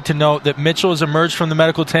overtime, big to note that Mitchell has emerged from the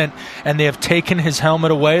medical tent and they have taken his helmet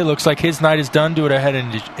away. Looks like his night is done due to a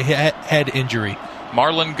head injury.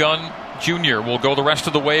 Marlon Gunn Jr. will go the rest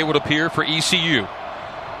of the way, it would appear, for ECU.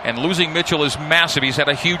 And losing Mitchell is massive. He's had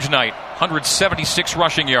a huge night. 176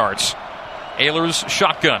 rushing yards. Ehlers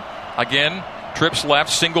shotgun. Again, trips left,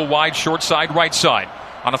 single wide, short side, right side.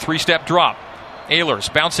 On a 3-step drop.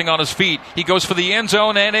 Ehlers bouncing on his feet. He goes for the end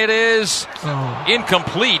zone, and it is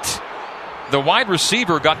incomplete. The wide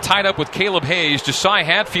receiver got tied up with Caleb Hayes. Josiah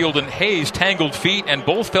Hatfield and Hayes tangled feet, and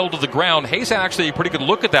both fell to the ground. Hayes had actually a pretty good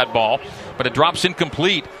look at that ball, but it drops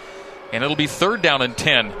incomplete. And it'll be 3rd down and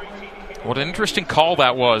 10. What an interesting call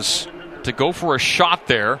that was to go for a shot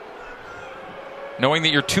there, knowing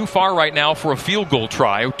that you're too far right now for a field goal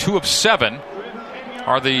try. 2 of 7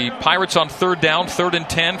 are the Pirates on 3rd down, 3rd and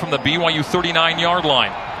 10 from the BYU 39-yard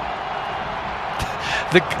line.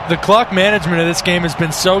 The clock management of this game has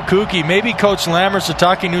been so kooky. Maybe Coach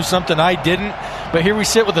Lammer-Satake knew something I didn't, but here we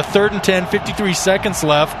sit with a 3rd and 10, 53 seconds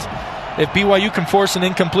left. If BYU can force an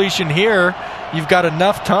incompletion here, you've got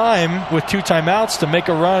enough time with 2 timeouts to make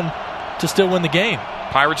a run to still win the game.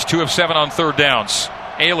 Pirates 2 of 7 on 3rd downs.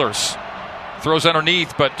 Ehlers throws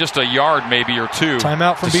underneath, but just a yard maybe or 2.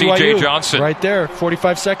 Timeout from BYU. C.J. Johnson. Right there,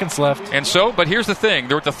 45 seconds left. And so, but here's the thing.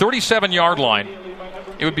 They're at the 37-yard line.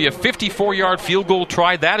 It would be a 54-yard field goal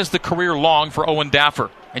try. That is the career long for Owen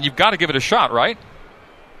Daffer. And you've got to give it a shot, right?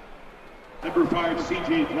 Number 5,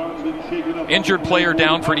 C.J. Johnson, shaken up. Injured player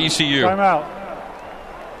down for ECU. Timeout.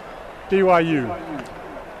 BYU.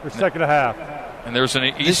 For second and a half. And there's an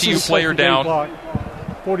ECU player down. Clock,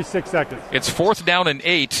 46 seconds. It's 4th down and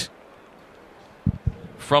 8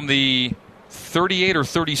 from the 38 or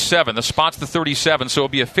 37. The spot's the 37, so it'll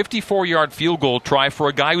be a 54-yard field goal try for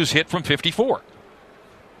a guy who's hit from 54.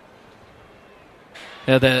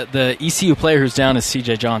 Yeah, the ECU player who's down is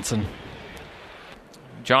C.J. Johnson.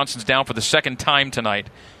 Johnson's down for the second time tonight.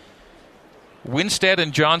 Winstead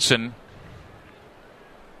and Johnson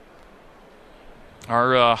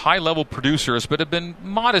are high-level producers, but have been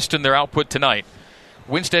modest in their output tonight.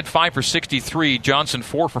 Winstead 5 for 63, Johnson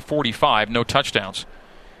 4 for 45, no touchdowns.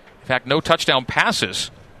 In fact, no touchdown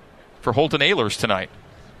passes for Holton Ahlers tonight.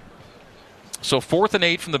 So 4th and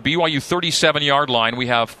 8 from the BYU 37-yard line. We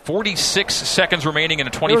have 46 seconds remaining in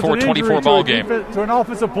a 24-24 ball game. To an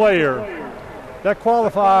offensive player, that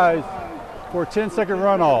qualifies for a 10-second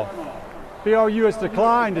runoff. BYU has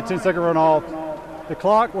declined a 10-second runoff. The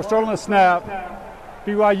clock will start on the snap.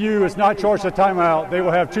 BYU is not charged a timeout. They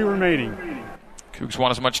will have 2 remaining. Cougs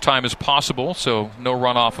want as much time as possible, so no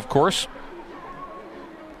runoff, of course.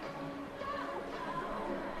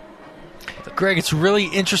 Greg, it's a really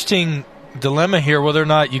interesting dilemma here whether or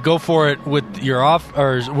not you go for it with your off,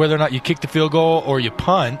 or whether or not you kick the field goal or you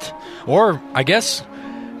punt, or I guess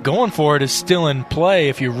going for it is still in play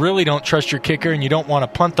if you really don't trust your kicker and you don't want to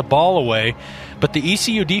punt the ball away. But the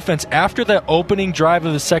ECU defense, after the opening drive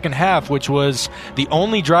of the second half, which was the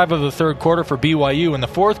only drive of the third quarter for BYU, in the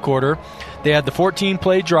fourth quarter, they had the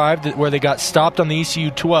 14-play drive where they got stopped on the ECU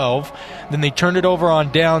 12. Then they turned it over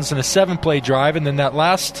on downs in a 7-play drive, and then that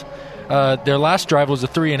their last drive was a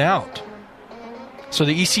 3-and-out. So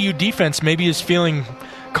the ECU defense maybe is feeling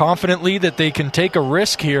confidently that they can take a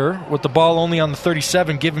risk here with the ball only on the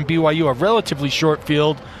 37, giving BYU a relatively short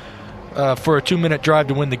field for a 2-minute drive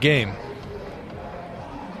to win the game.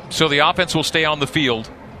 So the offense will stay on the field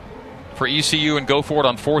for ECU and go for it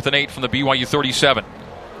on 4th and 8 from the BYU 37.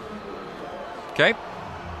 Okay.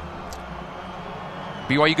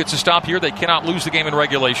 BYU gets a stop here. They cannot lose the game in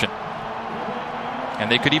regulation.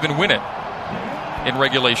 And they could even win it in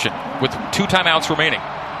regulation with 2 timeouts remaining.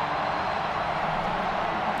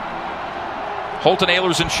 Holton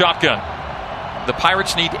Ahlers in shotgun. The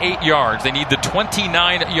Pirates need 8 yards. They need the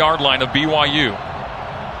 29-yard line of BYU,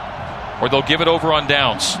 or they'll give it over on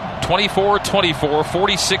downs. 24-24,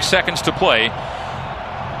 46 seconds to play.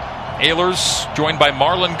 Ahlers joined by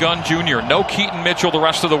Marlon Gunn Jr. No Keaton Mitchell the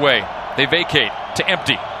rest of the way. They vacate to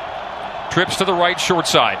empty. Trips to the right short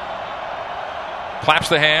side. Claps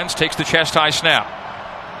the hands, takes the chest-high snap.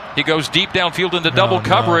 He goes deep downfield into double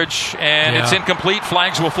coverage, and it's incomplete.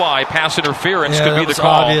 Flags will fly. Pass interference could be the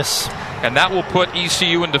call. Obvious. And that will put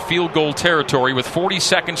ECU into field goal territory with 40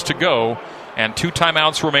 seconds to go and 2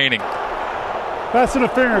 timeouts remaining. Pass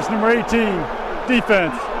interference, number 18,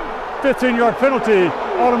 defense. 15-yard penalty,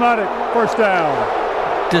 automatic first down.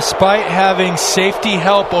 Despite having safety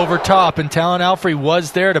help over top, and Talon Alfrey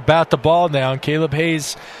was there to bat the ball down, Caleb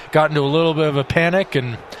Hayes got into a little bit of a panic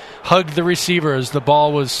and hugged the receiver as the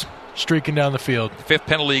ball was streaking down the field. 5th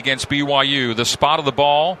penalty against BYU. The spot of the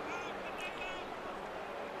ball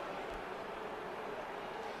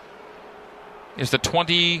is the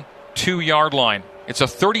 22-yard line. It's a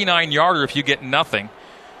 39-yarder if you get nothing.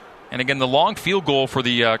 And again, the long field goal for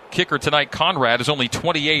the kicker tonight, Conrad, is only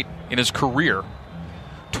 28 in his career.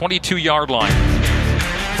 22-yard line.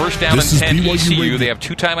 First down and 10 ECU. They have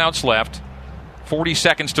 2 timeouts left. 40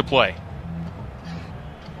 seconds to play.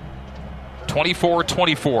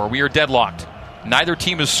 24-24. We are deadlocked. Neither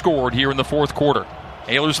team has scored here in the fourth quarter.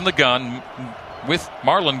 Ahlers in the gun with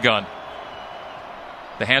Marlon Gunn.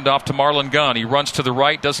 The handoff to Marlon Gunn. He runs to the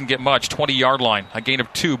right, doesn't get much. 20-yard line. A gain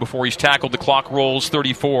of 2 before he's tackled. The clock rolls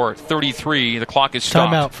 34, 33. The clock is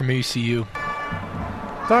stopped. Timeout from ECU.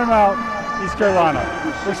 Timeout, East Carolina.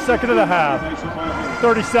 For second and a half.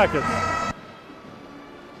 30 seconds.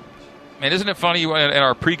 Man, isn't it funny in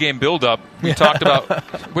our pregame build-up, we talked about,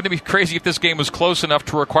 wouldn't it be crazy if this game was close enough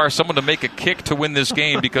to require someone to make a kick to win this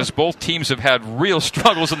game, because both teams have had real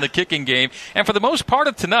struggles in the kicking game. And for the most part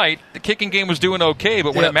of tonight, the kicking game was doing okay,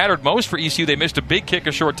 but when it mattered most for ECU, they missed a big kick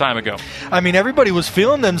a short time ago. I mean, everybody was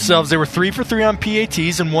feeling themselves. They were 3 for 3 on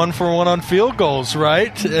PATs and 1 for 1 on field goals,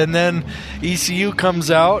 right? And then ECU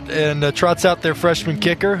comes out and trots out their freshman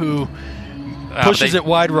kicker who pushes it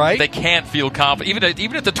wide right. They can't feel confident.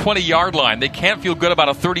 Even at the 20-yard line, they can't feel good about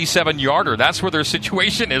a 37-yarder. That's where their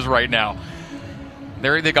situation is right now.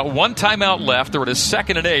 They got 1 timeout left. They're at a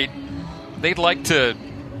 2nd and 8. They'd like to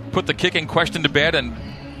put the kicking question to bed and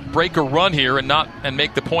break a run here and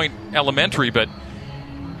make the point elementary, but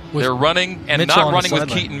they're running and Mitchell not running with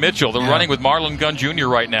Keaton Mitchell. They're running with Marlon Gunn Jr.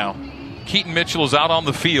 right now. Keaton Mitchell is out on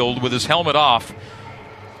the field with his helmet off,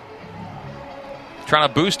 trying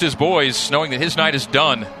to boost his boys, knowing that his night is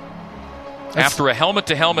done. After a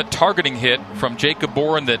helmet-to-helmet targeting hit from Jacob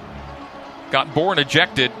Bourne that got Bourne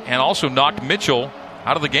ejected and also knocked Mitchell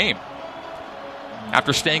out of the game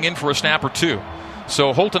after staying in for a snap or two.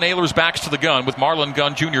 So Holton Ahlers backs to the gun with Marlon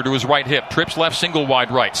Gunn Jr. to his right hip. Trips left, single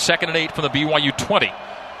wide right. 2nd and 8 from the BYU 20.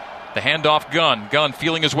 The handoff Gunn. Gunn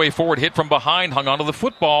feeling his way forward, hit from behind, hung onto the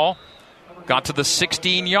football. Got to the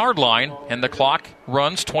 16-yard line, and the clock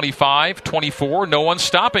runs 25, 24. No one's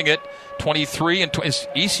stopping it. 23 and is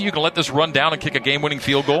ECU going to let this run down and kick a game-winning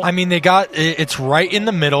field goal? I mean, it's right in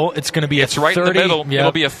the middle. It's going to be it's right 30, in the middle. Yep.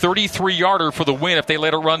 It'll be a 33-yarder for the win if they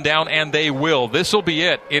let it run down, and they will. This will be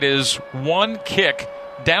it. It is one kick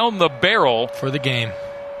down the barrel for the game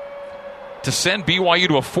to send BYU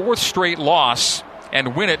to a 4th straight loss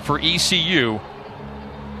and win it for ECU.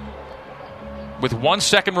 With 1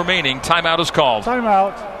 second remaining, timeout is called.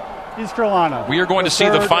 Timeout, East Carolina. We are going to see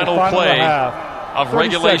the final play of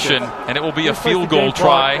regulation, and it will be a field goal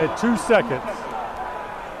try. At 2 seconds.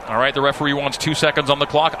 All right, the referee wants 2 seconds on the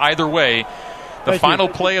clock. Either way, the final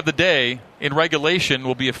play of the day in regulation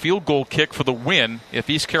will be a field goal kick for the win if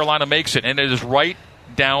East Carolina makes it, and it is right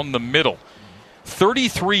down the middle.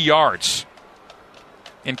 33 yards.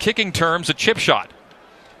 In kicking terms, a chip shot.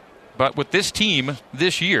 But with this team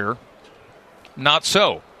this year, not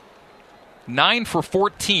so. 9 for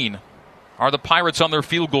 14 are the Pirates on their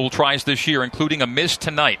field goal tries this year, including a miss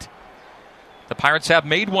tonight. The Pirates have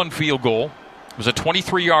made one field goal. It was a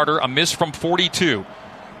 23-yarder, a miss from 42.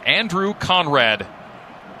 Andrew Conrad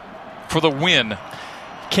for the win.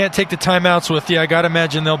 Can't take the timeouts with you. I got to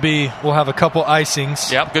imagine we'll have a couple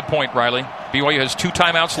icings. Yep, good point, Riley. BYU has 2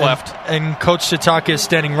 timeouts left. And Coach Sitake is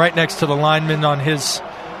standing right next to the lineman on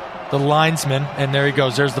the linesman, and there he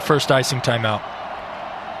goes. There's the first icing timeout.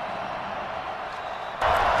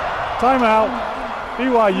 Timeout,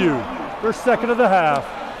 BYU. First second of the half,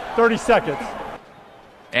 30 seconds.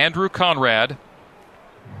 Andrew Conrad,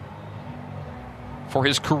 for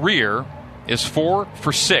his career, is 4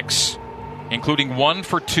 for 6, including 1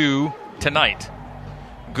 for 2 tonight.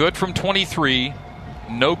 Good from 23,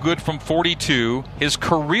 no good from 42. His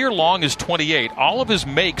career long is 28. All of his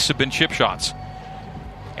makes have been chip shots.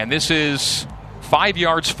 And this is 5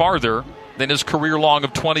 yards farther than his career long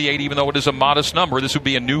of 28, even though it is a modest number. This would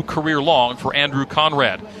be a new career long for Andrew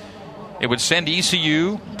Conrad. It would send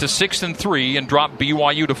ECU to 6 and 3 and drop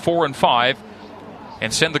BYU to 4 and 5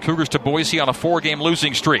 and send the Cougars to Boise on a 4-game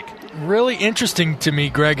losing streak. Really interesting to me,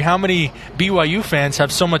 Greg, how many BYU fans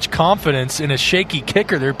have so much confidence in a shaky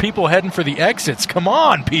kicker. There are people heading for the exits. Come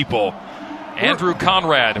on, people. Andrew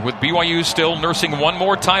Conrad with BYU still nursing one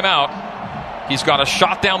more timeout. He's got a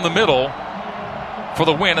shot down the middle for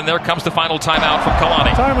the win, and there comes the final timeout from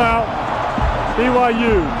Kalani. Timeout,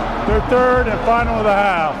 BYU, their 3rd and final of the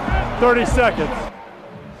half, 30 seconds.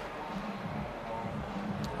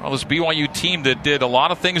 Well, this BYU team that did a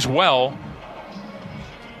lot of things well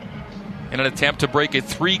in an attempt to break a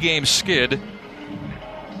 3-game skid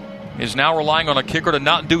is now relying on a kicker to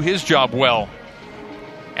not do his job well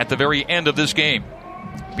at the very end of this game.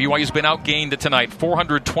 BYU's been outgained tonight,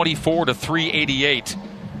 424 to 388.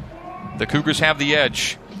 The Cougars have the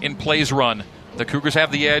edge in plays run. The Cougars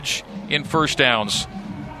have the edge in first downs.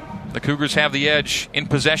 The Cougars have the edge in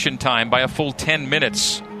possession time by a full 10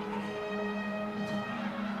 minutes.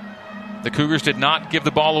 The Cougars did not give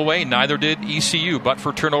the ball away, neither did ECU, but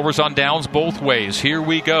for turnovers on downs both ways. Here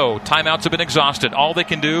we go. Timeouts have been exhausted. All they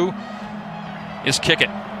can do is kick it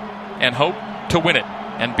and hope to win it.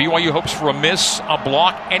 And BYU hopes for a miss, a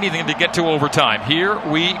block, anything to get to overtime. Here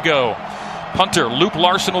we go. Punter Luke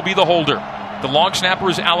Larson will be the holder. The long snapper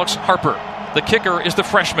is Alex Harper. The kicker is the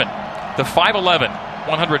freshman, the 5'11",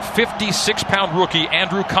 156-pound rookie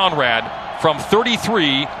Andrew Conrad from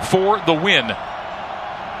 33 for the win.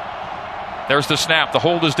 There's the snap. The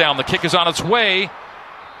hold is down. The kick is on its way,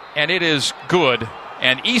 and it is good.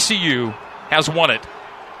 And ECU has won it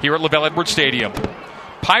here at LaVell Edwards Stadium.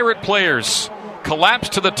 Pirate players collapse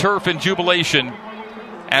to the turf in jubilation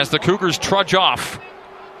as the Cougars trudge off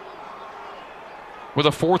with a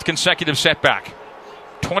 4th consecutive setback.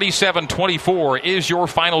 27-24 is your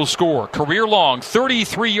final score. Career-long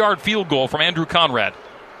 33-yard field goal from Andrew Conrad.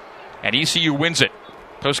 And ECU wins it.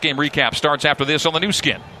 Post-game recap starts after this on the new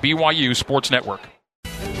skin, BYU Sports Network.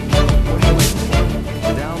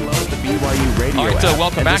 All right,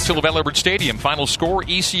 welcome back to LaVell Edwards Stadium. Final score,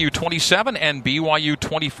 ECU 27 and BYU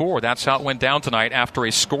 24. That's how it went down tonight after a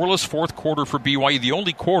scoreless 4th quarter for BYU, the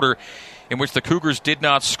only quarter in which the Cougars did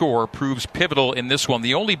not score, proves pivotal in this one.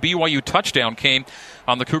 The only BYU touchdown came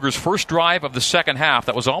on the Cougars' first drive of the second half.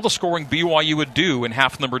 That was all the scoring BYU would do in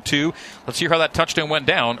half number 2. Let's hear how that touchdown went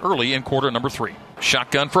down early in quarter number 3.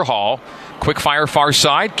 Shotgun for Hall. Quick fire far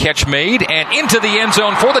side. Catch made. And into the end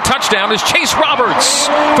zone for the touchdown is Chase Roberts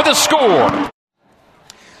for the score.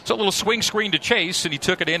 So a little swing screen to Chase, and he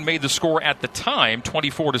took it in, made the score at the time,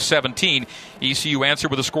 24-17. ECU answered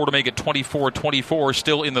with a score to make it 24-24,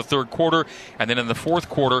 still in the third quarter. And then in the fourth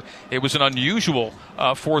quarter, it was an unusual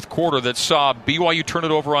fourth quarter that saw BYU turn it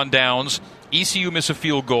over on downs, ECU miss a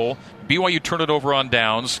field goal, BYU turn it over on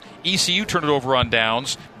downs, ECU turn it over on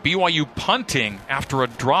downs, BYU punting after a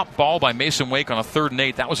drop ball by Mason Wake on a 3rd and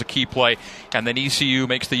 8. That was a key play. And then ECU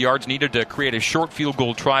makes the yards needed to create a short field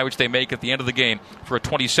goal try, which they make at the end of the game for a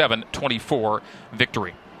 27-24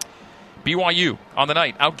 victory. BYU on the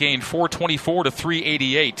night outgained 424 to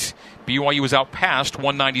 388. BYU was outpassed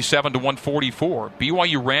 197 to 144.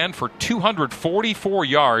 BYU ran for 244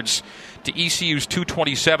 yards to ECU's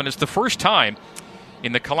 227. It's the first time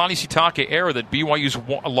in the Kalani Sitake era that BYU's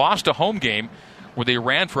lost a home game where they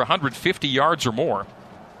ran for 150 yards or more.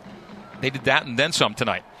 They did that and then some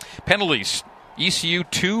tonight. Penalties. ECU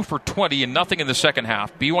 2 for 20 and nothing in the second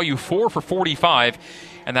half. BYU 4 for 45,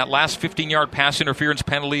 and that last 15-yard pass interference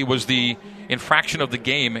penalty was the infraction of the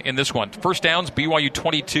game in this one. First downs, BYU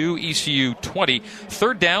 22, ECU 20.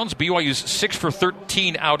 Third downs, BYU's 6 for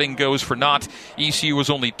 13 outing goes for naught. ECU was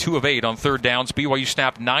only 2 of 8 on third downs. BYU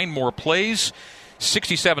snapped 9 more plays.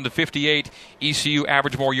 67-58. ECU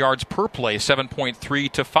averaged more yards per play,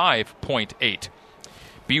 7.3 to 5.8.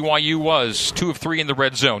 BYU was 2 of 3 in the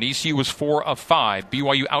red zone. ECU was 4 of 5.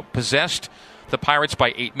 BYU outpossessed the Pirates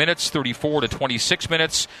by 8 minutes, 34 to 26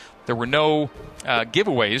 minutes. There were no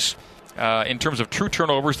giveaways in terms of true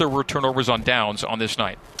turnovers. There were turnovers on downs on this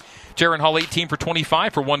night. Jaron Hall 18 for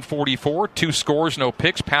 25 for 144, 2 scores, no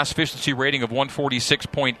picks, pass efficiency rating of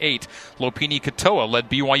 146.8. Lopini Katoa led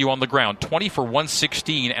BYU on the ground, 20 for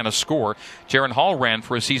 116 and a score. Jaron Hall ran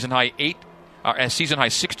for a season high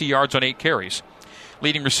 60 yards on 8 carries.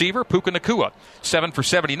 Leading receiver Puka Nacua, 7 for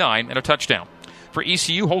 79 and a touchdown. For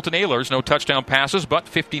ECU, Holton Ahlers, no touchdown passes, but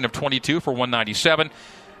 15 of 22 for 197,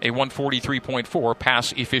 a 143.4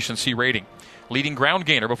 pass efficiency rating. Leading ground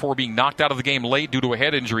gainer before being knocked out of the game late due to a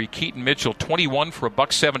head injury, Keaton Mitchell, 21 for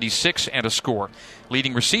 $176 and a score.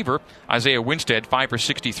 Leading receiver, Isaiah Winstead, 5 for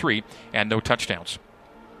 63 and no touchdowns.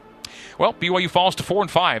 Well, BYU falls to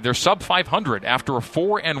 4-5. They're sub 500 after a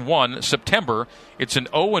 4-1 September. It's an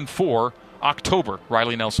 0-4 October.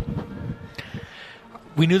 Riley Nelson.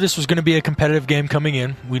 We knew this was going to be a competitive game coming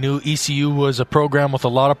in. We knew ECU was a program with a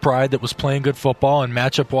lot of pride that was playing good football, and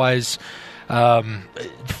matchup-wise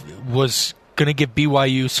was going to give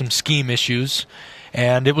BYU some scheme issues.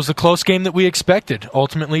 And it was the close game that we expected,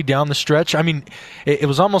 ultimately, down the stretch. I mean, it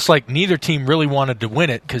was almost like neither team really wanted to win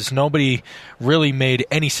it because nobody really made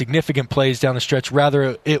any significant plays down the stretch.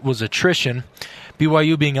 Rather, it was attrition.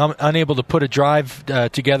 BYU being unable to put a drive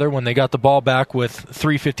together when they got the ball back with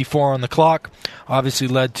 3:54 on the clock obviously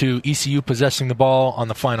led to ECU possessing the ball on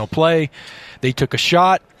the final play. They took a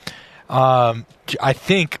shot. I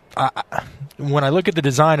think when I look at the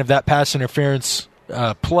design of that pass interference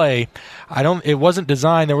play, it wasn't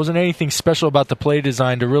designed. There wasn't anything special about the play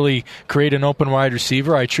design to really create an open wide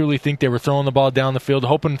receiver. I truly think they were throwing the ball down the field,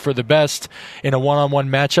 hoping for the best in a one-on-one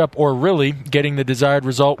matchup, or really getting the desired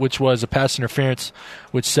result, which was a pass interference,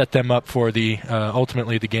 which set them up for the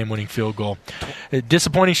ultimately the game-winning field goal. A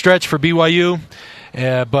disappointing stretch for BYU.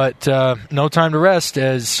 But no time to rest,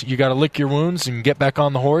 as you got to lick your wounds and get back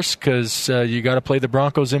on the horse, because you got to play the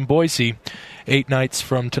Broncos in Boise 8 nights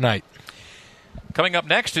from tonight. Coming up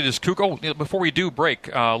next, it is Cougar. Before we do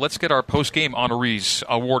break, let's get our post-game honorees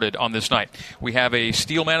awarded on this night. We have a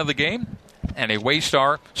Steel Man of the Game and a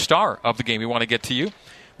Waystar Star of the Game we want to get to you.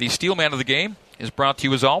 The Steel Man of the Game is brought to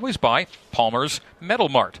you, as always, by Palmer's Metal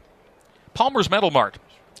Mart. Palmer's Metal Mart,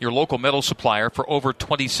 your local metal supplier for over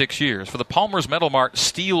 26 years. For the Palmer's Metal Mart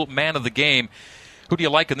Steel Man of the Game, who do you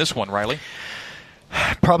like in this one, Riley?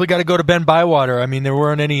 Probably got to go to Ben Bywater. I mean, there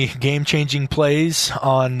weren't any game-changing plays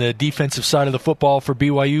on the defensive side of the football for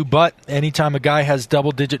BYU, but anytime a guy has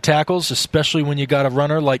double-digit tackles, especially when you got a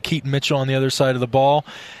runner like Keaton Mitchell on the other side of the ball,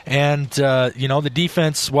 and, the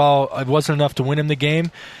defense, while it wasn't enough to win him the game,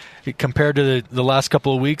 compared to the last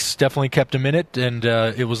couple of weeks, definitely kept him in it, and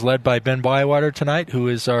it was led by Ben Bywater tonight, who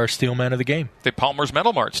is our Steel Man of the Game. The Palmer's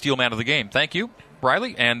Metal Mart Steel Man of the Game. Thank you,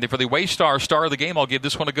 Riley. And for the Waystar Star of the Game, I'll give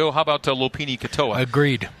this one a go. How about Lopini Katoa?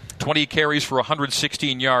 Agreed. 20 carries for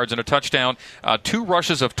 116 yards and a touchdown. 2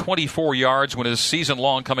 rushes of 24 yards when his season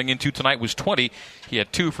long coming into tonight was 20. He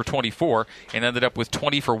had 2 for 24 and ended up with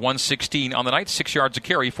 20 for 116 on the night. 6 yards a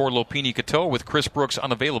carry for Lopini Katoa with Chris Brooks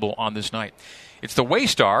unavailable on this night. It's the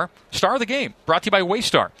Waystar Star of the Game, brought to you by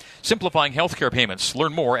Waystar, simplifying healthcare payments.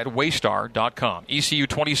 Learn more at waystar.com. ECU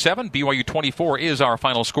 27, BYU 24 is our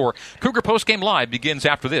final score. Cougar Postgame Live begins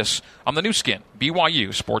after this on the new skin,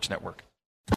 BYU Sports Network.